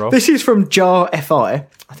 if you're on a roll. This is from Jar FI.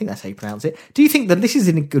 I think that's how you pronounce it. Do you think that... This is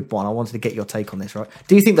a good one. I wanted to get your take on this, right?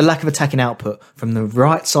 Do you think the lack of attacking output from the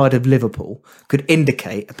right side of Liverpool could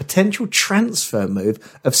indicate a potential transfer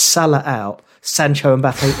move of Salah out, Sancho and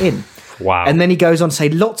Mbappe in? Wow. And then he goes on to say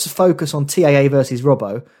lots of focus on TAA versus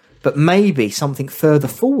Robbo, but maybe something further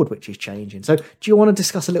forward which is changing. So do you want to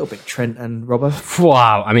discuss a little bit Trent and Robbo?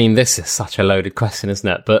 Wow. I mean, this is such a loaded question, isn't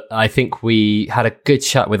it? But I think we had a good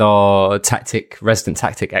chat with our resident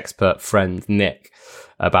tactic expert friend, Nick,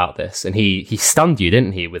 about this. And he stunned you,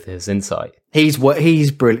 didn't he, with his insight? He's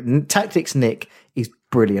brilliant. Tactics Nick is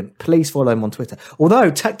brilliant. Please follow him on Twitter.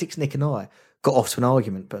 Although Tactics Nick and I got off to an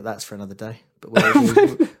argument, but that's for another day.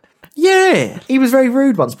 But yeah, he was very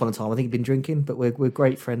rude once upon a time. I think he'd been drinking, but we're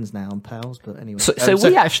great friends now and pals. But anyway, so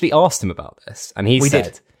we actually asked him about this, and he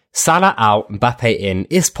said, Salah out, Mbappe in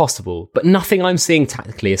is possible, but nothing I'm seeing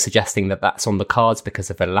tactically is suggesting that that's on the cards because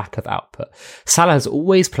of a lack of output. Salah has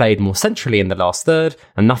always played more centrally in the last third,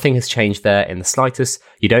 and nothing has changed there in the slightest.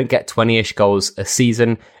 You don't get 20-ish goals a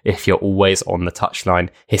season if you're always on the touchline.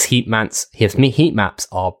 His heat maps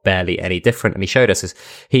are barely any different, and he showed us his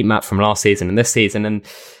heat map from last season and this season, and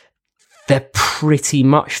they're pretty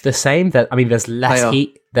much the same. There's less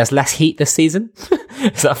heat. There's less heat this season.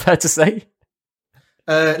 Is that fair to say?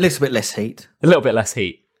 A little bit less heat. A little bit less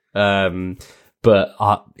heat. But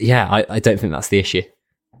I don't think that's the issue.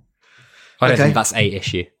 I don't Okay. think that's a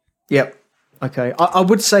issue. Yep. Okay. I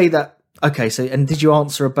would say that. Okay. So, and did you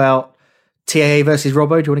answer about TAA versus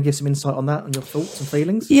Robbo? Do you want to give some insight on that, on your thoughts and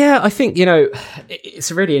feelings? Yeah, I think,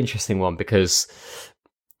 it's a really interesting one because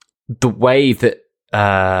the way that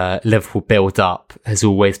Liverpool build up has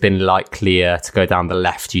always been likelier to go down the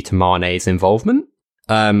left due to Mane's involvement,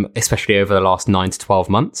 especially over the last 9 to 12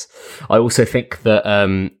 months. I also think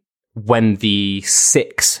that when the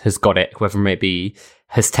 6 has got it, whoever it may be,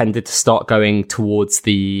 has tended to start going towards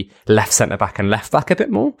the left centre-back and left-back a bit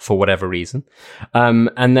more, for whatever reason.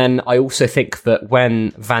 And then I also think that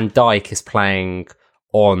when Van Dijk is playing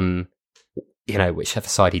on, whichever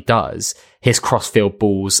side he does, his cross-field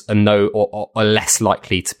balls are less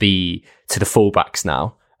likely to be to the full-backs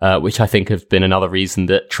now, which I think have been another reason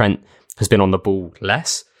that Trent has been on the ball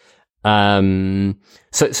less.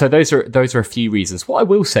 So those are a few reasons. What I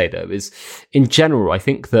will say though is, in general, I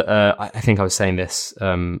think that I think I was saying this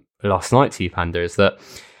last night to you, Panda, is that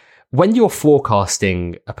when you're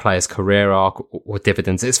forecasting a player's career arc or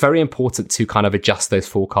dividends, it's very important to kind of adjust those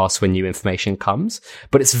forecasts when new information comes.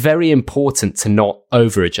 But it's very important to not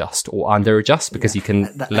over adjust or under adjust, because you can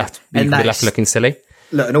be left looking silly.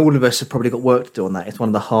 Look, and all of us have probably got work to do on that. It's one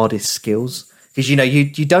of the hardest skills, because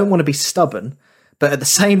you don't want to be stubborn. But at the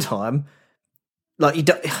same time, you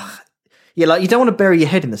don't want to bury your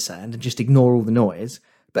head in the sand and just ignore all the noise.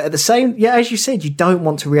 But at the same, as you said, you don't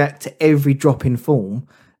want to react to every drop in form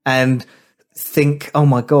and think, oh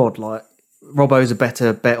my God, like Robbo's a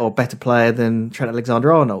better player than Trent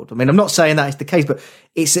Alexander-Arnold. I mean, I'm not saying that is the case, but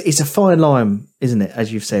it's a fine line, isn't it,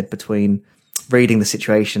 as you've said, between reading the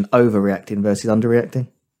situation, overreacting versus underreacting.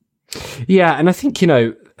 Yeah, and I think,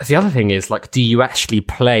 the other thing is, do you actually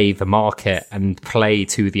play the market and play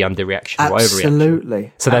to the underreaction or overreaction?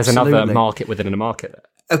 Absolutely. So there's another market within a market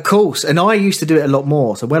there. Of course, and I used to do it a lot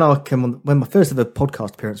more. So when my first ever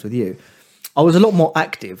podcast appearance with you, I was a lot more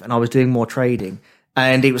active and I was doing more trading.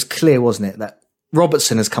 And it was clear, wasn't it, that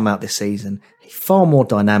Robertson has come out this season. He's far more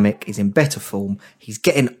dynamic. He's in better form. He's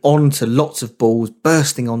getting onto lots of balls,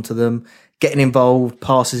 bursting onto them, getting involved,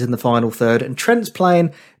 passes in the final third. And Trent's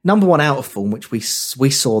playing number one out of form, which we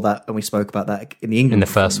saw that and we spoke about that in the England. In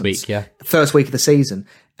the first week, yeah. The first week of the season.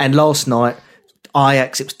 And last night,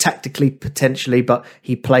 Ajax, it was tactically potentially, but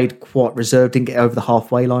he played quite reserved, didn't get over the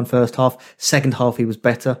halfway line first half. Second half, he was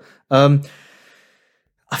better.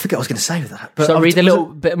 I forget what I was going to say with that. But so read a little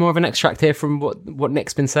bit more of an extract here from what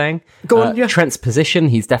Nick's been saying. Go on, yeah. Trent's position,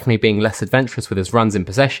 he's definitely being less adventurous with his runs in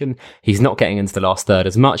possession. He's not getting into the last third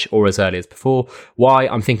as much or as early as before. Why?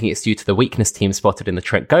 I'm thinking it's due to the weakness teams spotted in the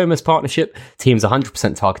Trent-Gomez partnership. Teams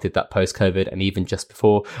 100% targeted that post-COVID and even just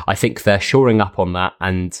before. I think they're shoring up on that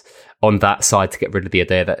and on that side to get rid of the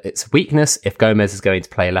idea that it's a weakness. If Gomez is going to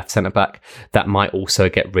play left centre-back, that might also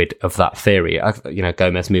get rid of that theory.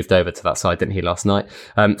 Gomez moved over to that side, didn't he, last night?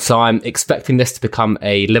 So I'm expecting this to become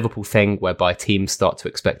a Liverpool thing whereby teams start to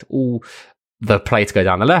expect all the play to go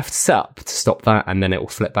down the left, set up to stop that, and then it will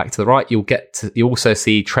flip back to the right. You also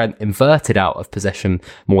see Trent inverted out of possession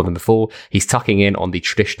more than before. He's tucking in on the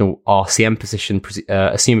traditional RCM position,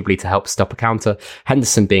 assumably to help stop a counter.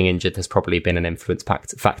 Henderson being injured has probably been an influence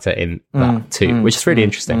factor in that too, which is really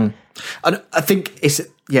interesting. And I think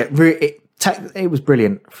it was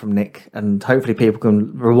brilliant from Nick, and hopefully people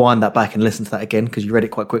can rewind that back and listen to that again, because you read it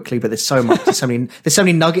quite quickly. But there's so much, there's so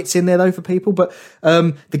many nuggets in there though for people. But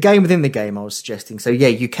the game within the game, I was suggesting. So yeah,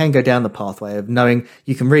 you can go down the pathway of knowing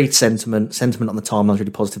you can read sentiment. Sentiment on the timeline is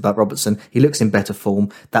really positive about Robertson. He looks in better form.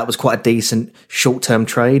 That was quite a decent short-term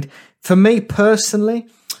trade for me personally.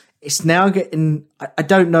 It's now getting, I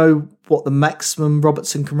don't know what the maximum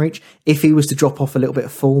Robertson can reach. If he was to drop off a little bit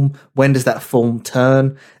of form, when does that form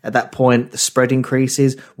turn? At that point, the spread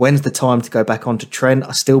increases. When's the time to go back onto Trent?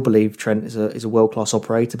 I still believe Trent is a world-class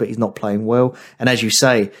operator, but he's not playing well. And as you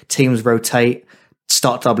say, teams rotate,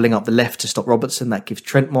 start doubling up the left to stop Robertson. That gives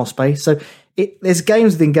Trent more space. So there's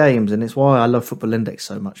games within games, and it's why I love Football Index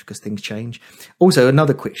so much, because things change. Also,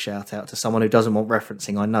 another quick shout out to someone who doesn't want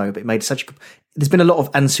referencing, I know, but it made there's been a lot of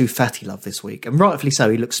Ansu Fati love this week, and rightfully so.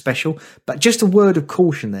 He looks special, but just a word of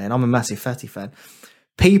caution there, and I'm a massive Fati fan.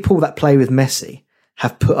 People that play with Messi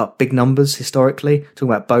have put up big numbers historically, talking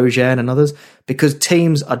about Bojan and others, because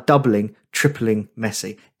teams are doubling, tripling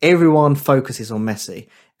Messi. Everyone focuses on Messi,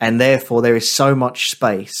 and therefore there is so much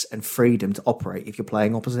space and freedom to operate if you're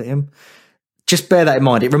playing opposite him. Just bear that in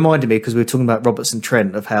mind. It reminded me, because we were talking about Robertson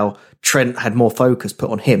Trent, of how Trent had more focus put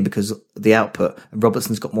on him because of the output, and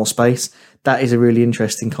Robertson's got more space. That is a really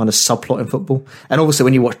interesting kind of subplot in football. And also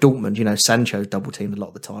when you watch Dortmund, Sancho's double teamed a lot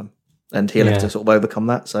of the time. and he'll have to sort of overcome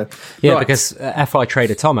that. So because FI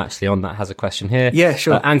Trader Tom actually on that has a question here. Yeah,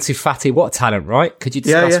 sure. Ansu Fati, what a talent, right? Could you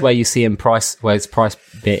discuss where you see him where his price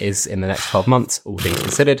bit is in the next 12 months, all things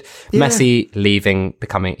considered? Messi leaving,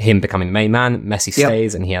 becoming the main man. Messi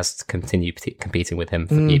stays, and he has to continue competing with him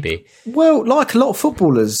for EB. Well, like a lot of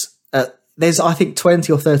footballers, there's, I think,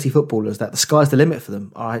 20 or 30 footballers that the sky's the limit for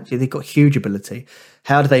them. All right? They've got huge ability.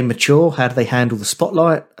 How do they mature? How do they handle the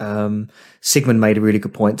spotlight? Sigmund made a really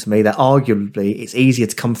good point to me that arguably it's easier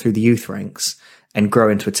to come through the youth ranks and grow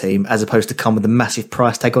into a team as opposed to come with a massive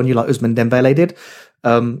price tag on you like Ousmane Dembele did.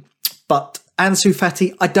 But Ansu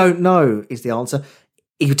Fati, I don't know is the answer.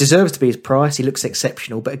 He deserves to be his price. He looks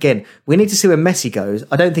exceptional. But again, we need to see where Messi goes.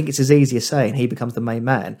 I don't think it's as easy as saying he becomes the main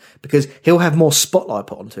man because he'll have more spotlight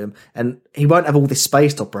put onto him and he won't have all this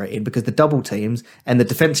space to operate in because the double teams and the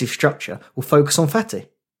defensive structure will focus on Fati.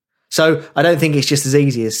 So I don't think it's just as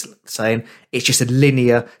easy as saying it's just a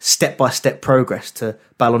linear step-by-step progress to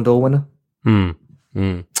Ballon d'Or winner.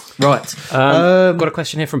 Right. Got a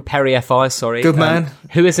question here from Perry FI, sorry. Good man.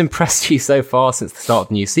 Who has impressed you so far since the start of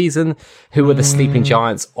the new season? Who are the sleeping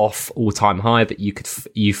giants off all-time high that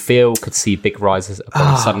you feel could see big rises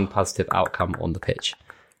upon a sudden positive outcome on the pitch?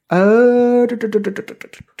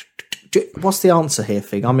 What's the answer here,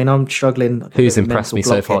 Fig? I mean, I'm struggling. Who's impressed me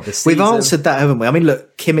so far this season? We've answered that, haven't we? I mean,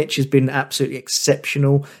 look, Kimmich has been absolutely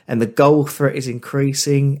exceptional and the goal threat is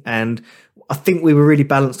increasing and I think we were really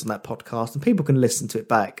balanced on that podcast and people can listen to it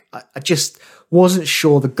back. I just wasn't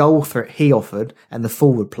sure the goal threat he offered and the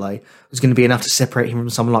forward play was going to be enough to separate him from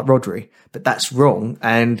someone like Rodri. But that's wrong.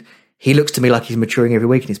 And he looks to me like he's maturing every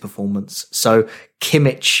week in his performance. So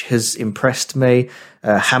Kimmich has impressed me.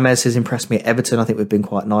 James has impressed me at Everton. I think we've been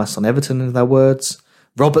quite nice on Everton in their words.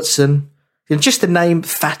 Robertson. Just the name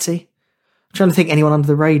Fati. I'm trying to think anyone under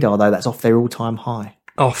the radar, though, that's off their all-time high.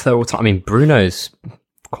 Off their all-time. I mean, Bruno's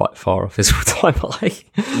quite far off his all-time high.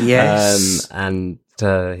 Yes. And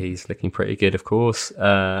he's looking pretty good, of course.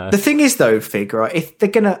 The thing is, though, Fig, right, if they're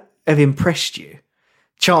going to have impressed you,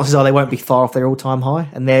 chances are they won't be far off their all-time high,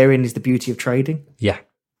 and therein is the beauty of trading. Yeah,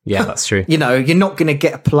 that's true. You know, you're not going to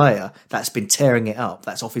get a player that's been tearing it up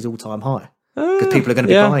that's off his all-time high. Because people are going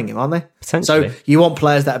to be buying him, aren't they? Potentially. So you want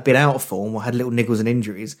players that have been out of form or had little niggles and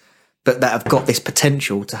injuries, but that have got this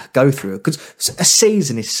potential to go through it. Because a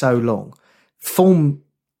season is so long. Form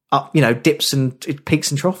up, dips and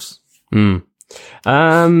peaks and troughs. I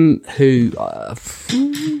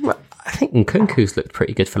think Nkunku's looked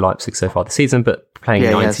pretty good for Leipzig so far this season, but playing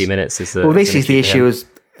 90 minutes is this is the issue. Is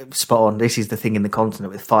spot on. This is the thing in the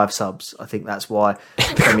continent with 5 subs. I think that's why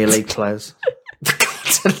Premier League players.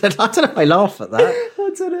 I don't know why I laugh at that. I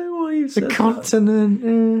don't know why you said the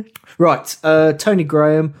continent. Right, Tony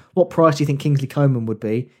Graham. What price do you think Kingsley Coman would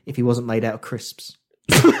be if he wasn't made out of crisps?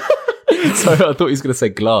 So I thought he was going to say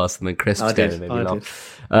glass and then crisps. I did. I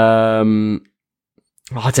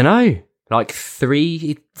don't know, like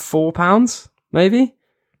 £3-4, maybe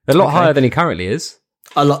a lot higher than he currently is.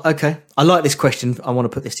 I like this question. I want to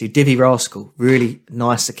put this to you. Divvy Rascal, really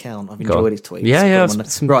nice account. I've enjoyed his tweets. Yeah.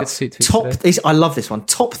 Right, I love this one.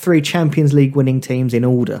 Top 3 Champions League winning teams in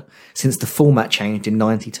order since the format changed in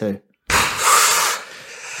 '92.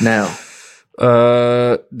 Now,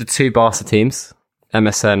 the 2 Barca teams.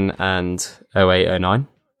 MSN and 0809.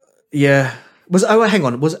 Yeah. Was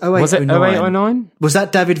 0809? Was it 0809? Was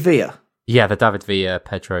that David Villa? Yeah, the David Villa,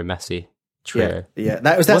 Pedro, Messi trio. Yeah.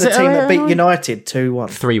 That was the team that beat United 2-1.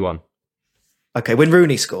 3-1. Okay, when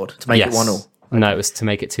Rooney scored to make it 1-1. Okay. No, it was to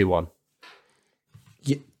make it 2-1.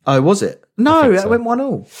 Oh, was it? No, that went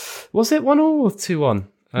 1-1. Was it 1-1 or 2-1?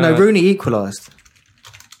 No, Rooney equalised.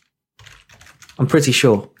 I'm pretty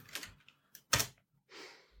sure.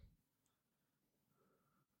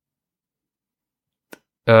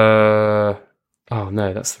 Oh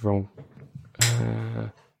no, that's the wrong.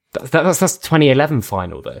 That's 2011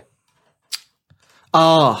 final though.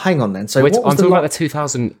 Hang on then. So wait, I'm talking about the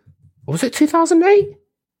 2000. Was it 2008?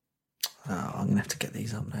 Oh, I'm gonna have to get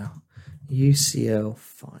these up now. UCL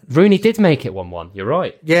final. Rooney did make it 1-1. You're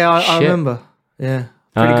right. Yeah, I remember. Yeah,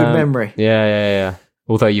 pretty good memory. Yeah.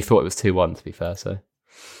 Although you thought it was 2-1, to be fair. So.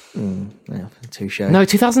 Yeah, touche. No,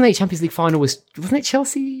 2008 Champions League final wasn't it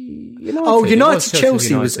Chelsea United? Oh, United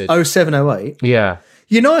Chelsea was 07-08. Yeah.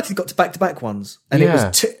 United got to back-to-back ones. And it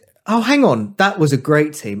was hang on. That was a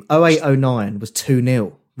great team. 08-09 was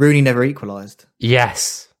 2-0. Rooney never equalised.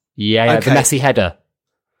 Yes. Yeah, okay. The Messi header.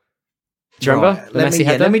 Do you remember? The Messi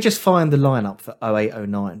header? Let me just find the lineup for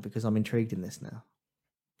 08-09 because I'm intrigued in this now.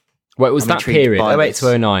 Well, it was that period, 08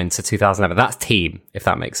 to 09 to 2011. That's team, if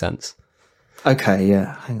that makes sense. Okay,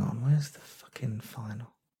 yeah. Hang on. Where's the fucking final?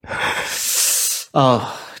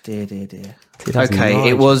 Oh, dear. Okay,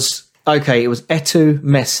 it was Okay, it was Eto'o,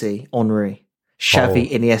 Messi, Henry,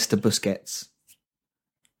 Xavi, Iniesta, Busquets.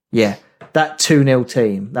 Yeah, that 2-0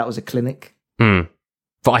 team, that was a clinic.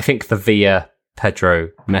 But I think the Villa, Pedro,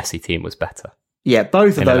 Messi team was better. Yeah,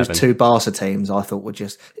 both of those 11. two Barca teams I thought were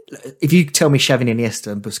just... If you tell me Xavi,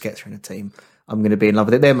 Iniesta and Busquets are in a team, I'm going to be in love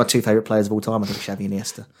with it. They're my two favourite players of all time, I think, Xavi and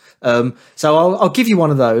Iniesta. So I'll give you one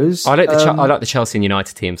of those. I like the Chelsea and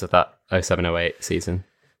United teams of that 07-08 season.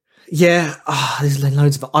 Yeah, there's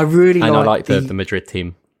loads of... I really and like... I like the Madrid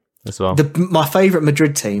team as well. My favourite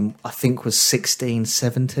Madrid team, I think, was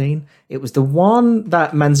 16-17. It was the one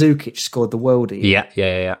that Mandzukic scored the worldie.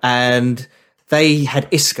 Yeah. And they had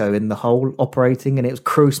Isco in the hole operating, and it was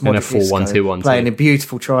Kroos, Modric, in a 4-1-2-1 playing in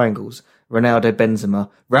beautiful triangles. Ronaldo, Benzema,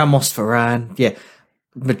 Ramos, Varane. Yeah,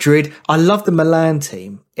 Madrid. I love the Milan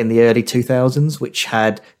team in the early 2000s, which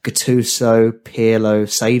had Gattuso, Pirlo,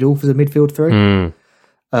 Seydorf as a midfield three.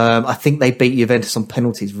 I think they beat Juventus on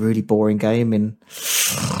penalties. Really boring game in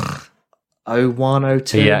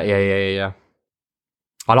 01-02. Yeah.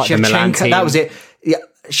 I like the Milan team. That was it. Yeah,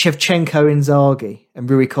 Shevchenko, Inzaghi, and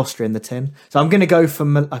Rui Costa in the 10. So I'm going to go for...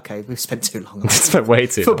 Okay, we've spent too long. We've spent way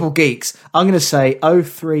too Football long. geeks. I'm going to say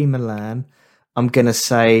 03 Milan. I'm going to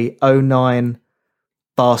say 09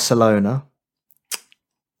 Barcelona.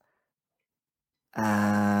 We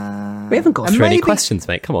haven't got through any questions,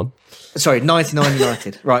 mate. Come on. Sorry, 99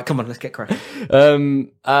 United. Right, come on, let's get cracking.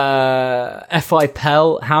 FI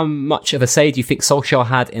Pell, how much of a say do you think Solskjaer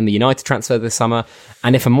had in the United transfer this summer?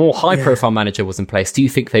 And if a more high-profile manager was in place, do you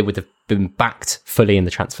think they would have been backed fully in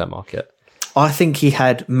the transfer market? I think he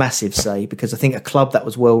had massive say, because I think a club that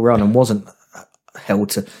was well-run and wasn't held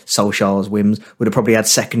to Solskjaer's whims would have probably had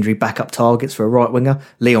secondary backup targets for a right winger.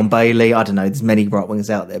 Leon Bailey, I don't know, there's many right wingers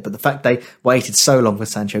out there, but the fact they waited so long for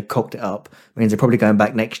Sancho, cocked it up, means they're probably going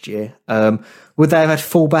back next year. Would they have had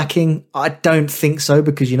full backing? I don't think so,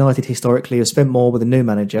 because United historically have spent more with a new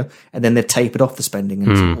manager, and then they've tapered off the spending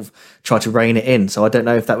and sort of tried to rein it in. So I don't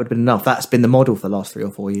know if that would have been enough. That's been the model for the last 3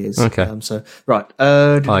 or 4 years. Okay.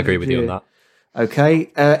 I agree with you on that. Okay.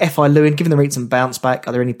 F.I. Lewin, given the recent bounce back,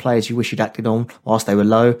 are there any players you wish you'd acted on whilst they were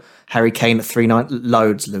low? Harry Kane at 3-9.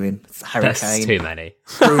 Loads, Lewin. Harry Kane. Too many.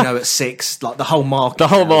 Bruno at 6. Like the whole market. The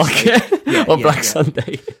whole market on Black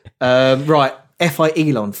Sunday. Right. F.I.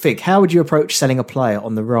 Elon. Fig, how would you approach selling a player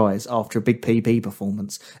on the rise after a big PB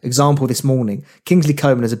performance? Example this morning. Kingsley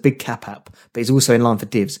Coman has a big cap app, but he's also in line for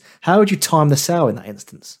divs. How would you time the sale in that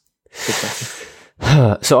instance? Good question.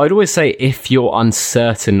 So I'd always say if you're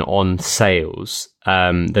uncertain on sales,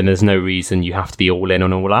 then there's no reason you have to be all in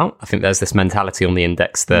and all out. I think there's this mentality on the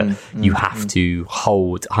index that you have to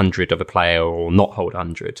hold 100 of a player or not hold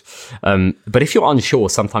 100. But if you're unsure,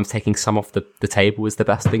 sometimes taking some off the table is the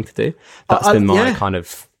best thing to do. That's been my kind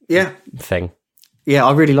of thing. Yeah,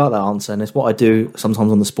 I really like that answer, and it's what I do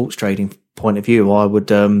sometimes on the sports trading point of view. I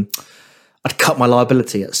would I'd cut my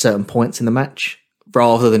liability at certain points in the match.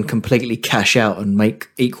 Rather than completely cash out and make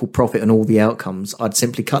equal profit on all the outcomes, I'd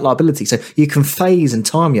simply cut liability. So you can phase and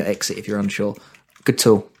time your exit if you're unsure. Good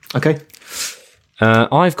tool. Okay.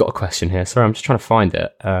 I've got a question here. Sorry, I'm just trying to find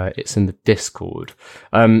it. It's in the Discord.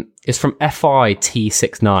 It's from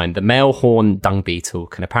FIT69. The male horn dung beetle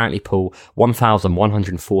can apparently pull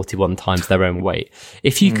 1,141 times their own weight.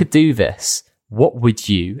 If you could do this, what would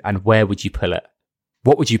you and where would you pull it?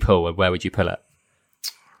 What would you pull and where would you pull it?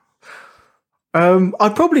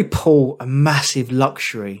 I'd probably pull a massive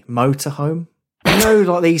luxury motorhome. You know,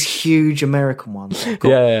 like these huge American ones.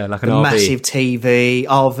 Yeah, like an RV. Massive TV,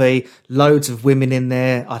 RV, loads of women in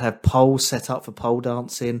there. I'd have poles set up for pole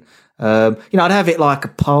dancing. I'd have it like a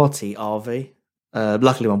party RV.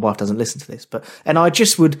 Luckily, my wife doesn't listen to this, and I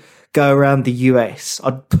just would go around the US.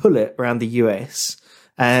 I'd pull it around the US,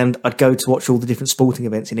 and I'd go to watch all the different sporting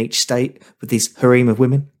events in each state with this harem of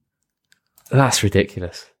women. That's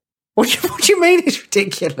ridiculous. What do you mean it's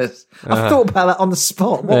ridiculous? I've thought about that on the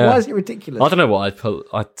spot. Why is it ridiculous? I don't know what I'd pull,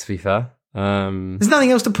 to be fair. There's nothing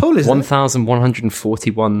else to pull, is there?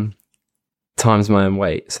 1,141 times my own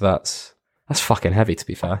weight. So that's fucking heavy, to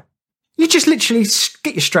be fair. You just literally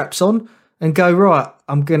get your straps on and go, right,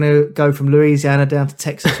 I'm going to go from Louisiana down to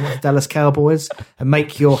Texas and watch the Dallas Cowboys and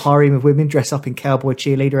make your harem of women dress up in cowboy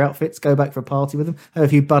cheerleader outfits, go back for a party with them, have a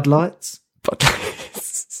few Bud Lights.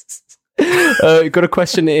 Got a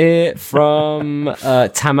question here from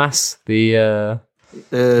Tamas, the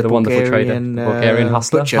wonderful trader, Bulgarian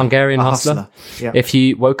hustler, Hungarian hustler. Yeah. If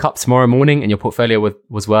you woke up tomorrow morning and your portfolio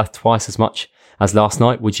was worth twice as much as last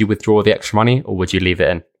night, would you withdraw the extra money or would you leave it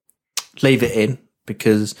in? Leave it in,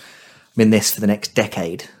 because I'm in this for the next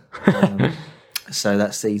decade. So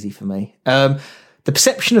that's easy for me. The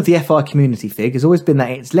perception of the FI community, Fig, has always been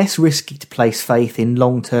that it's less risky to place faith in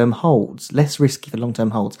long-term holds. Less risky for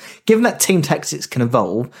long-term holds. Given that team tactics can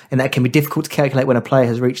evolve and that it can be difficult to calculate when a player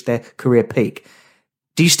has reached their career peak,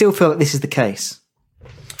 do you still feel that this is the case?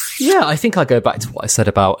 Yeah, I think I go back to what I said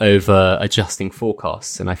about over adjusting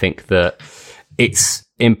forecasts. And I think that it's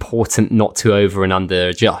important not to over and under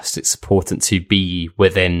adjust. It's important to be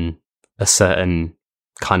within a certain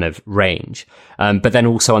kind of range. But then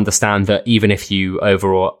also understand that even if you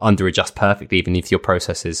over or under adjust perfectly, even if your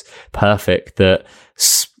process is perfect, that,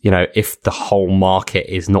 you know, if the whole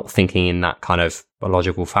market is not thinking in that kind of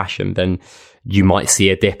logical fashion, then you might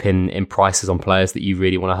see a dip in prices on players that you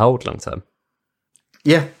really want to hold long term.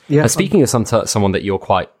 Yeah. Speaking of someone that you're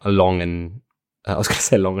quite a long and I was going to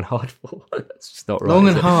say long and hard for. That's just not right. Long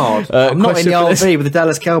and hard. I'm not in the RV with the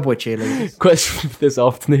Dallas Cowboy cheerleaders. Question for this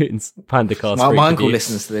afternoon's Pandacast. My uncle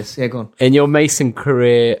listens to this. Yeah, go on. In your Mason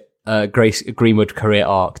career, Greenwood career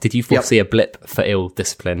arc, did you foresee a blip for ill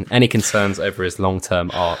discipline? Any concerns over his long-term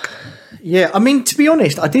arc? Yeah, I mean, to be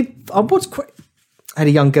honest, I had a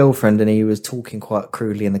young girlfriend and he was talking quite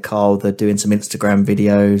crudely in the car. They're doing some Instagram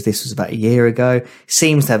videos. This was about a year ago.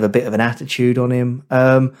 Seems to have a bit of an attitude on him.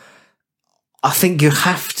 I think you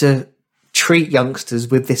have to treat youngsters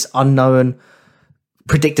with this unknown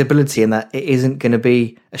predictability and that it isn't going to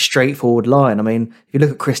be a straightforward line. I mean, if you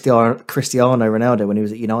look at Cristiano Ronaldo when he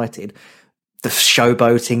was at United, the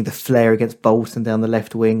showboating, the flair against Bolton down the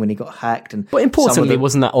left wing when he got hacked. But importantly,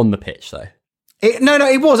 wasn't that on the pitch, though? No,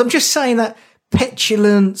 it was. I'm just saying that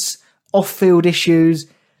petulance, off-field issues,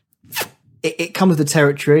 it comes with the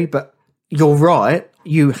territory, but you're right.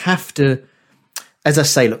 You have to... As I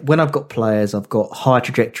say, look, when I've got players, I've got high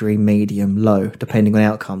trajectory, medium, low, depending on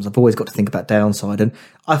outcomes. I've always got to think about downside. And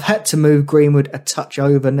I've had to move Greenwood a touch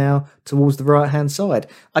over now towards the right-hand side.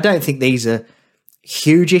 I don't think these are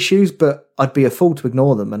huge issues, but I'd be a fool to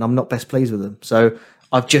ignore them, and I'm not best pleased with them. So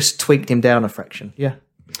I've just tweaked him down a fraction. Yeah.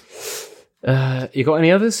 You got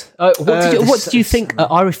any others? What did you think,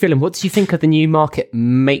 Irish Film, what did you think of the new market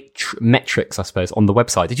metrics, I suppose, on the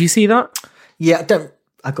website? Did you see that? Yeah,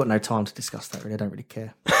 I've got no time to discuss that, really. I don't really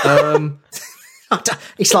care.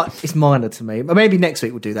 It's minor to me. But maybe next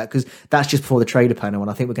week we'll do that because that's just before the trader panel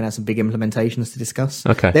and I think we're going to have some big implementations to discuss.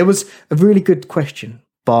 Okay. There was a really good question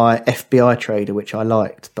by FBI Trader, which I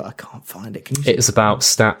liked, but I can't find it. Can you see it was about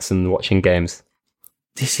stats and watching games.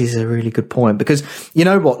 This is a really good point because you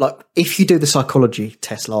know what, like if you do the psychology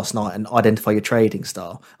test last night and identify your trading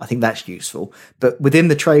style, I think that's useful. But within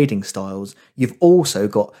the trading styles, you've also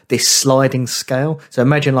got this sliding scale. So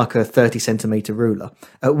imagine like a 30 centimeter ruler.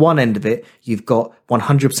 At one end of it, you've got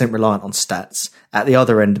 100% reliant on stats. At the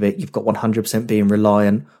other end of it, you've got 100% being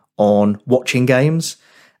reliant on watching games.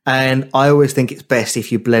 And I always think it's best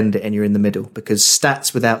if you blend it and you're in the middle because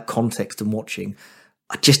stats without context and watching,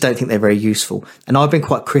 I just don't think they're very useful. And I've been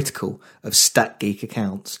quite critical of Stat Geek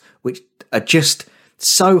accounts, which are just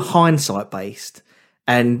so hindsight based.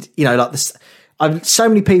 And, you know, like this, so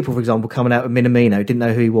many people, for example, coming out with Minamino, didn't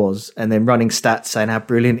know who he was, and then running stats saying how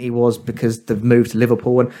brilliant he was because they've moved to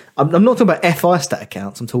Liverpool. And I'm not talking about FI stat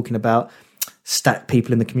accounts. I'm talking about stat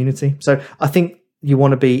people in the community. So I think you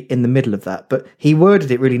want to be in the middle of that. But he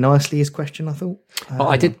worded it really nicely, his question, I thought.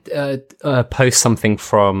 I did post something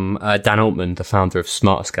from Dan Altman, the founder of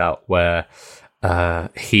Smart Scout, where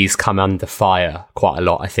he's come under fire quite a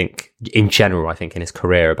lot, I think, in general, I think, in his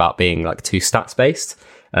career about being like too stats based.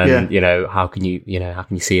 And, you know, how can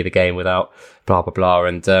you see the game without blah, blah, blah.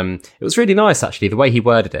 And it was really nice, actually, the way he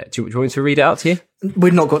worded it. Do you want me to read it out to you?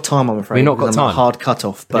 We've not got time, I'm afraid. We've not got time. Hard cut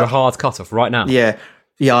off. You're a hard cut off right now. Yeah.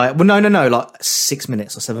 Yeah, well, no, like 6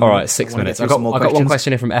 minutes or 7 minutes. All right, 6 minutes. I got one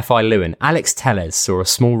question here from F.I. Lewin. Alex Tellez saw a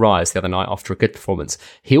small rise the other night after a good performance.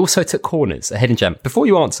 He also took corners, a hidden gem. Before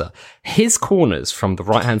you answer, his corners from the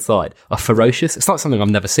right-hand side are ferocious. It's like something I've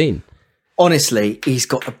never seen. Honestly, he's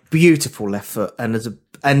got a beautiful left foot,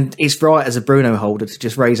 and it's right as a Bruno holder to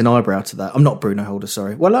just raise an eyebrow to that. I'm not Bruno holder,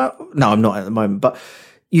 sorry. Well, no, I'm not at the moment, but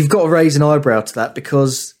you've got to raise an eyebrow to that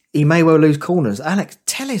because he may well lose corners. Alex,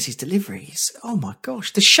 tell us his delivery. Oh my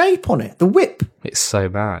gosh, the shape on it, the whip. It's so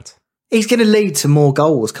bad. He's going to lead to more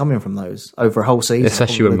goals coming from those over a whole season.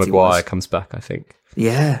 Especially when Maguire comes back, I think.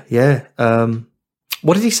 Yeah.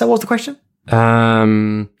 What did he say? What was the question?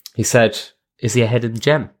 He said, is he a hidden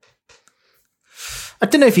gem? I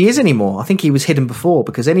don't know if he is anymore. I think he was hidden before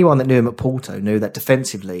because anyone that knew him at Porto knew that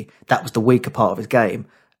defensively, that was the weaker part of his game.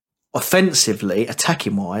 Offensively,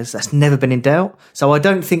 attacking-wise, that's never been in doubt. So I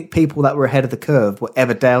don't think people that were ahead of the curve were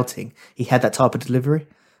ever doubting he had that type of delivery.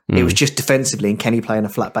 It was just defensively, and can he play in a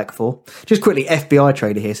flat back four? Just quickly, FBI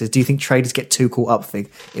Trader here says, do you think traders get too caught up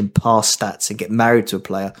in past stats and get married to a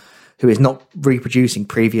player who is not reproducing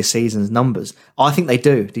previous seasons' numbers. I think they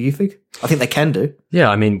do. Do you think? I think they can do. Yeah,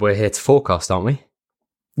 I mean, we're here to forecast, aren't we?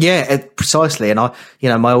 Yeah, precisely. And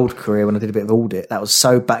my old career when I did a bit of audit, that was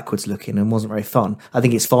so backwards looking and wasn't very fun. I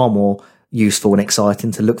think it's far more useful and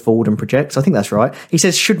exciting to look forward and project. So I think that's right. He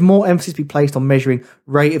says, should more emphasis be placed on measuring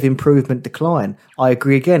rate of improvement decline? I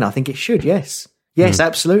agree again. I think it should. Yes. Yes,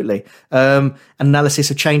 absolutely. Analysis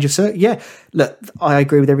of change of cert. Yeah. Look, I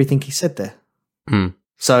agree with everything he said there.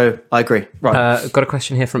 So I agree. Right. Got a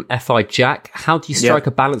question here from FI Jack. How do you strike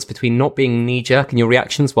a balance between not being knee jerk in your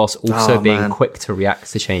reactions whilst also being quick to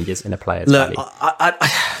react to changes in a player's value?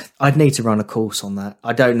 I'd need to run a course on that.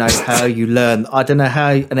 I don't know how you learn. I don't know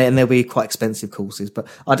how, and they'll be quite expensive courses, but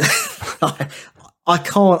I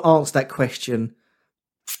can't answer that question.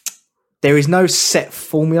 There is no set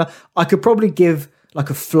formula. I could probably give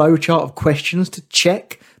like a flow chart of questions to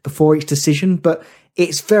check before each decision, but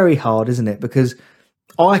it's very hard, isn't it? Because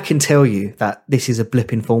I can tell you that this is a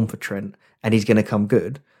blip in form for Trent and he's going to come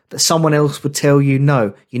good, but someone else would tell you,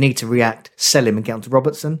 no, you need to react, sell him and get on to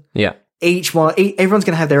Robertson. Yeah. Everyone's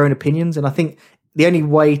going to have their own opinions, and I think the only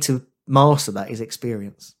way to master that is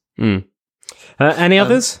experience. Any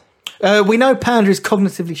others? We know Panda is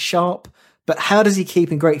cognitively sharp, but how does he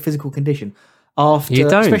keep in great physical condition?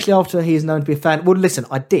 Especially after he is known to be a fan. Well, listen,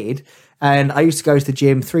 I did, and I used to go to the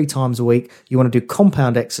gym 3 times a week. You want to do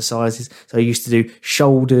compound exercises, so I used to do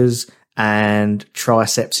shoulders and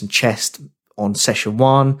triceps and chest on session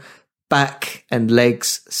 1, back and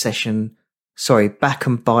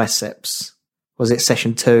biceps, was it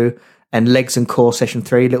session 2, and legs and core session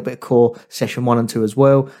 3, a little bit of core session 1 and 2 as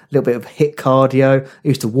well, a little bit of HIIT cardio. I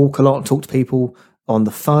used to walk a lot and talk to people on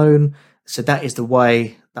the phone. So that is the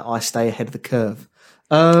way that I stay ahead of the curve.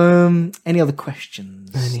 Any other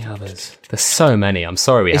questions? Any others? There's so many. I'm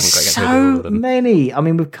sorry we haven't got to get through all of them. So many. I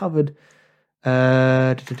mean, we've covered...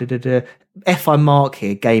 FI Mark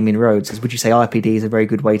here, Gaming Road, says, would you say IPD is a very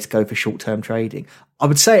good way to go for short-term trading? I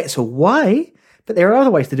would say it's a way, but there are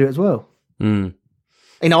other ways to do it as well. I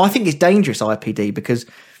think it's dangerous, IPD, because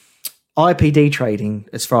IPD trading,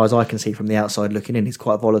 as far as I can see from the outside looking in, is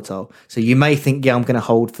quite volatile. So you may think, I'm going to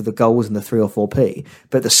hold for the goals and the 3 or 4p,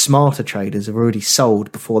 but the smarter traders have already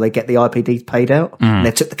sold before they get the IPD paid out. And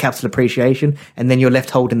they took the capital appreciation, and then you're left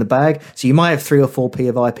holding the bag. So you might have 3 or 4p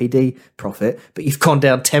of IPD profit, but you've gone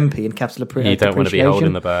down 10p in capital appreciation. You don't want to be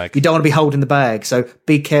holding the bag. You don't want to be holding the bag. So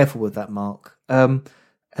be careful with that, Mark. Are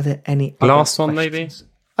there any last one, questions? maybe?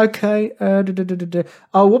 Okay. Oh,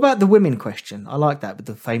 what about the women question? I like that with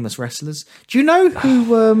the famous wrestlers. Do you know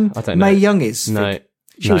who Mae Young is? No.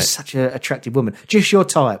 She was such an attractive woman. Just your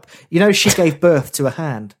type. She gave birth to a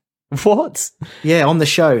hand. What? Yeah, on the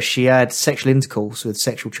show, she had sexual intercourse with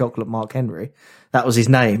sexual chocolate Mark Henry. That was his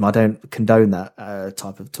name. I don't condone that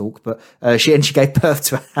type of talk, but she gave birth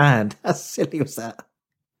to a hand. How silly was that?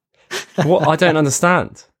 What? I don't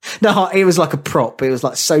understand. No, it was like a prop. It was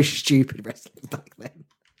like so stupid wrestling back then.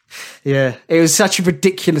 Yeah, it was such a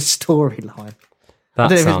ridiculous storyline.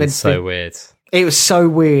 That sounds so weird. It was so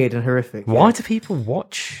weird and horrific. Why do people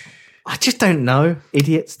watch? I just don't know.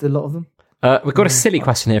 Idiots, a lot of them. We've got a silly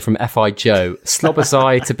question here from FI Joe.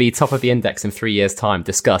 Slobazai to be top of the index in 3 years' time.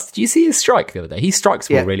 Discussed. Did you see his strike the other day? He strikes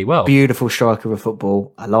ball really well. Beautiful striker of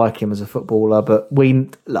football. I like him as a footballer, but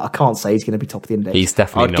I can't say he's going to be top of the index. He's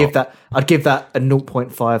definitely not. I'd give that a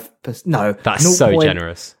 0.5%. No, that's so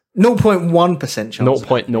generous. 0.1% chance.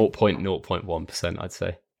 0.1%, I'd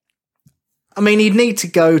say. I mean, he'd need to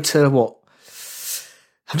go to what?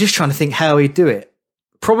 I'm just trying to think how he'd do it.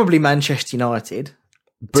 Probably Manchester United.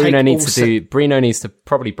 Bruno needs to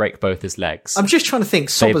probably break both his legs. I'm just trying to think.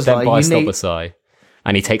 Slobazai,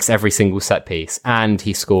 and he takes every single set piece, and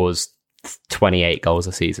he scores 28 goals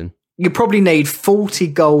a season. You probably need 40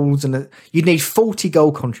 goals, you'd need 40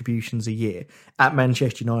 goal contributions a year at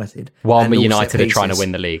Manchester United. While United are trying to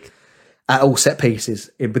win the league. At all set pieces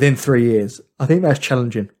within 3 years. I think that's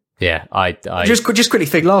challenging. Yeah, I just quickly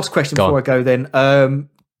think. Last question before I go then.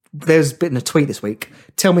 There's been a tweet this week.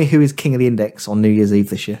 Tell me who is king of the index on New Year's Eve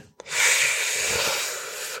this year.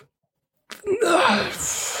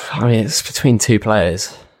 I mean, it's between 2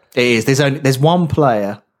 players. It is. There's one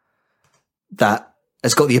player that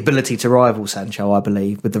has got the ability to rival Sancho, I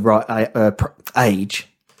believe, with the right age.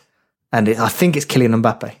 And I think it's Kylian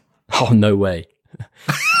Mbappe. Oh, no way.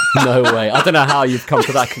 No way. I don't know how you've come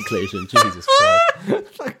to that conclusion. Jesus Christ.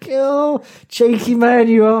 Fuck you. Cheeky man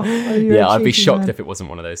you are. Yeah, I'd be shocked if it wasn't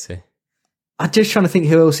one of those 2. I'm just trying to think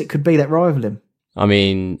who else it could be that rival him. I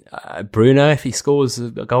mean, Bruno, if he scores a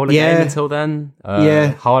goal a game until then.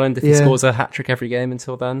 Haaland, if he scores a hat-trick every game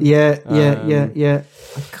until then. Yeah.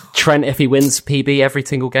 Trent, if he wins PB every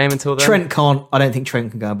single game until then. I don't think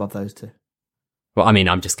Trent can go above those two. Well, I mean,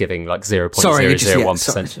 I'm just giving like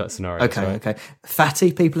 0.001% scenario. Okay.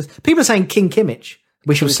 Fatty, people are saying King Kimmich.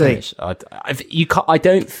 We shall see. I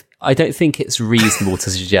don't think it's reasonable to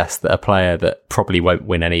suggest that a player that probably won't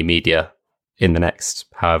win any media in the next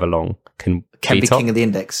however long can be top. King of the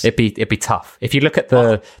index. It'd be tough. If you look at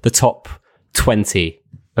the top 20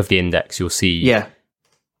 of the index, you'll see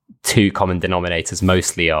two common denominators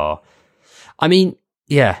mostly are. I mean,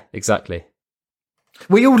 yeah, exactly.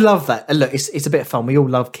 We all love that. And look, it's a bit of fun. We all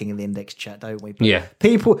love King of the Index chat, don't we? But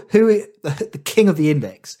people who the King of the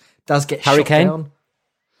Index does get Harry shot Kane? down.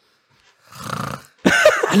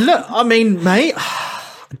 Look, I mean, mate,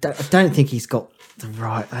 I don't think he's got the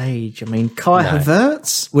right age. I mean, Kai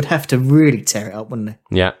Havertz would have to really tear it up, wouldn't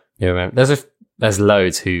he? Yeah, man. There's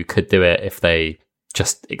loads who could do it if they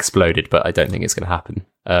just exploded, but I don't think it's going to happen.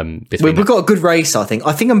 We've got a good race, I think.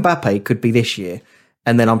 I think Mbappe could be this year.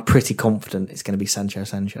 And then I'm pretty confident it's going to be Sancho.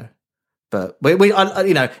 But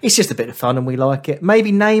it's just a bit of fun and we like it.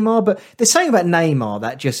 Maybe Neymar, but there's something about Neymar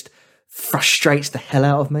that just frustrates the hell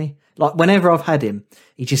out of me. Like whenever I've had him,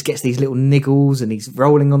 he just gets these little niggles and he's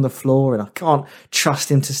rolling on the floor and I can't trust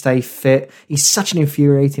him to stay fit. He's such an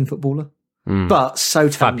infuriating footballer, but so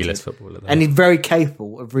talented. Fabulous footballer. Though. And he's very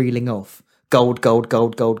capable of reeling off gold.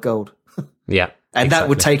 Yeah. And that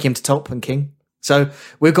would take him to top and king. So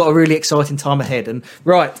we've got a really exciting time ahead. And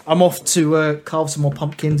right, I'm off to carve some more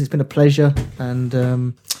pumpkins. It's been a pleasure.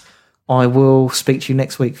 And I will speak to you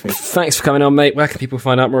next week, Fig. Thanks for coming on, mate. Where can people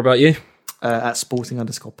find out more about you? At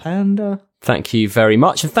sporting_panda. Thank you very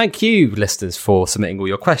much. And thank you, listeners, for submitting all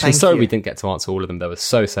your questions. Sorry we didn't get to answer all of them. There were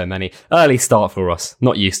so many. Early start for us.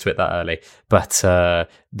 Not used to it that early. But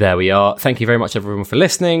there we are. Thank you very much, everyone, for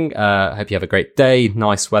listening. I hope you have a great day.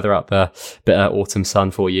 Nice weather out there. Bit of autumn sun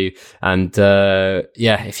for you. And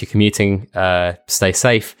if you're commuting, stay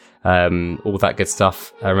safe. All that good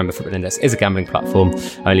stuff. Remember, Football Index is a gambling platform.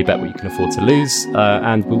 Only bet what you can afford to lose.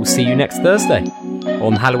 And we'll see you next Thursday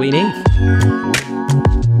on Halloween Eve.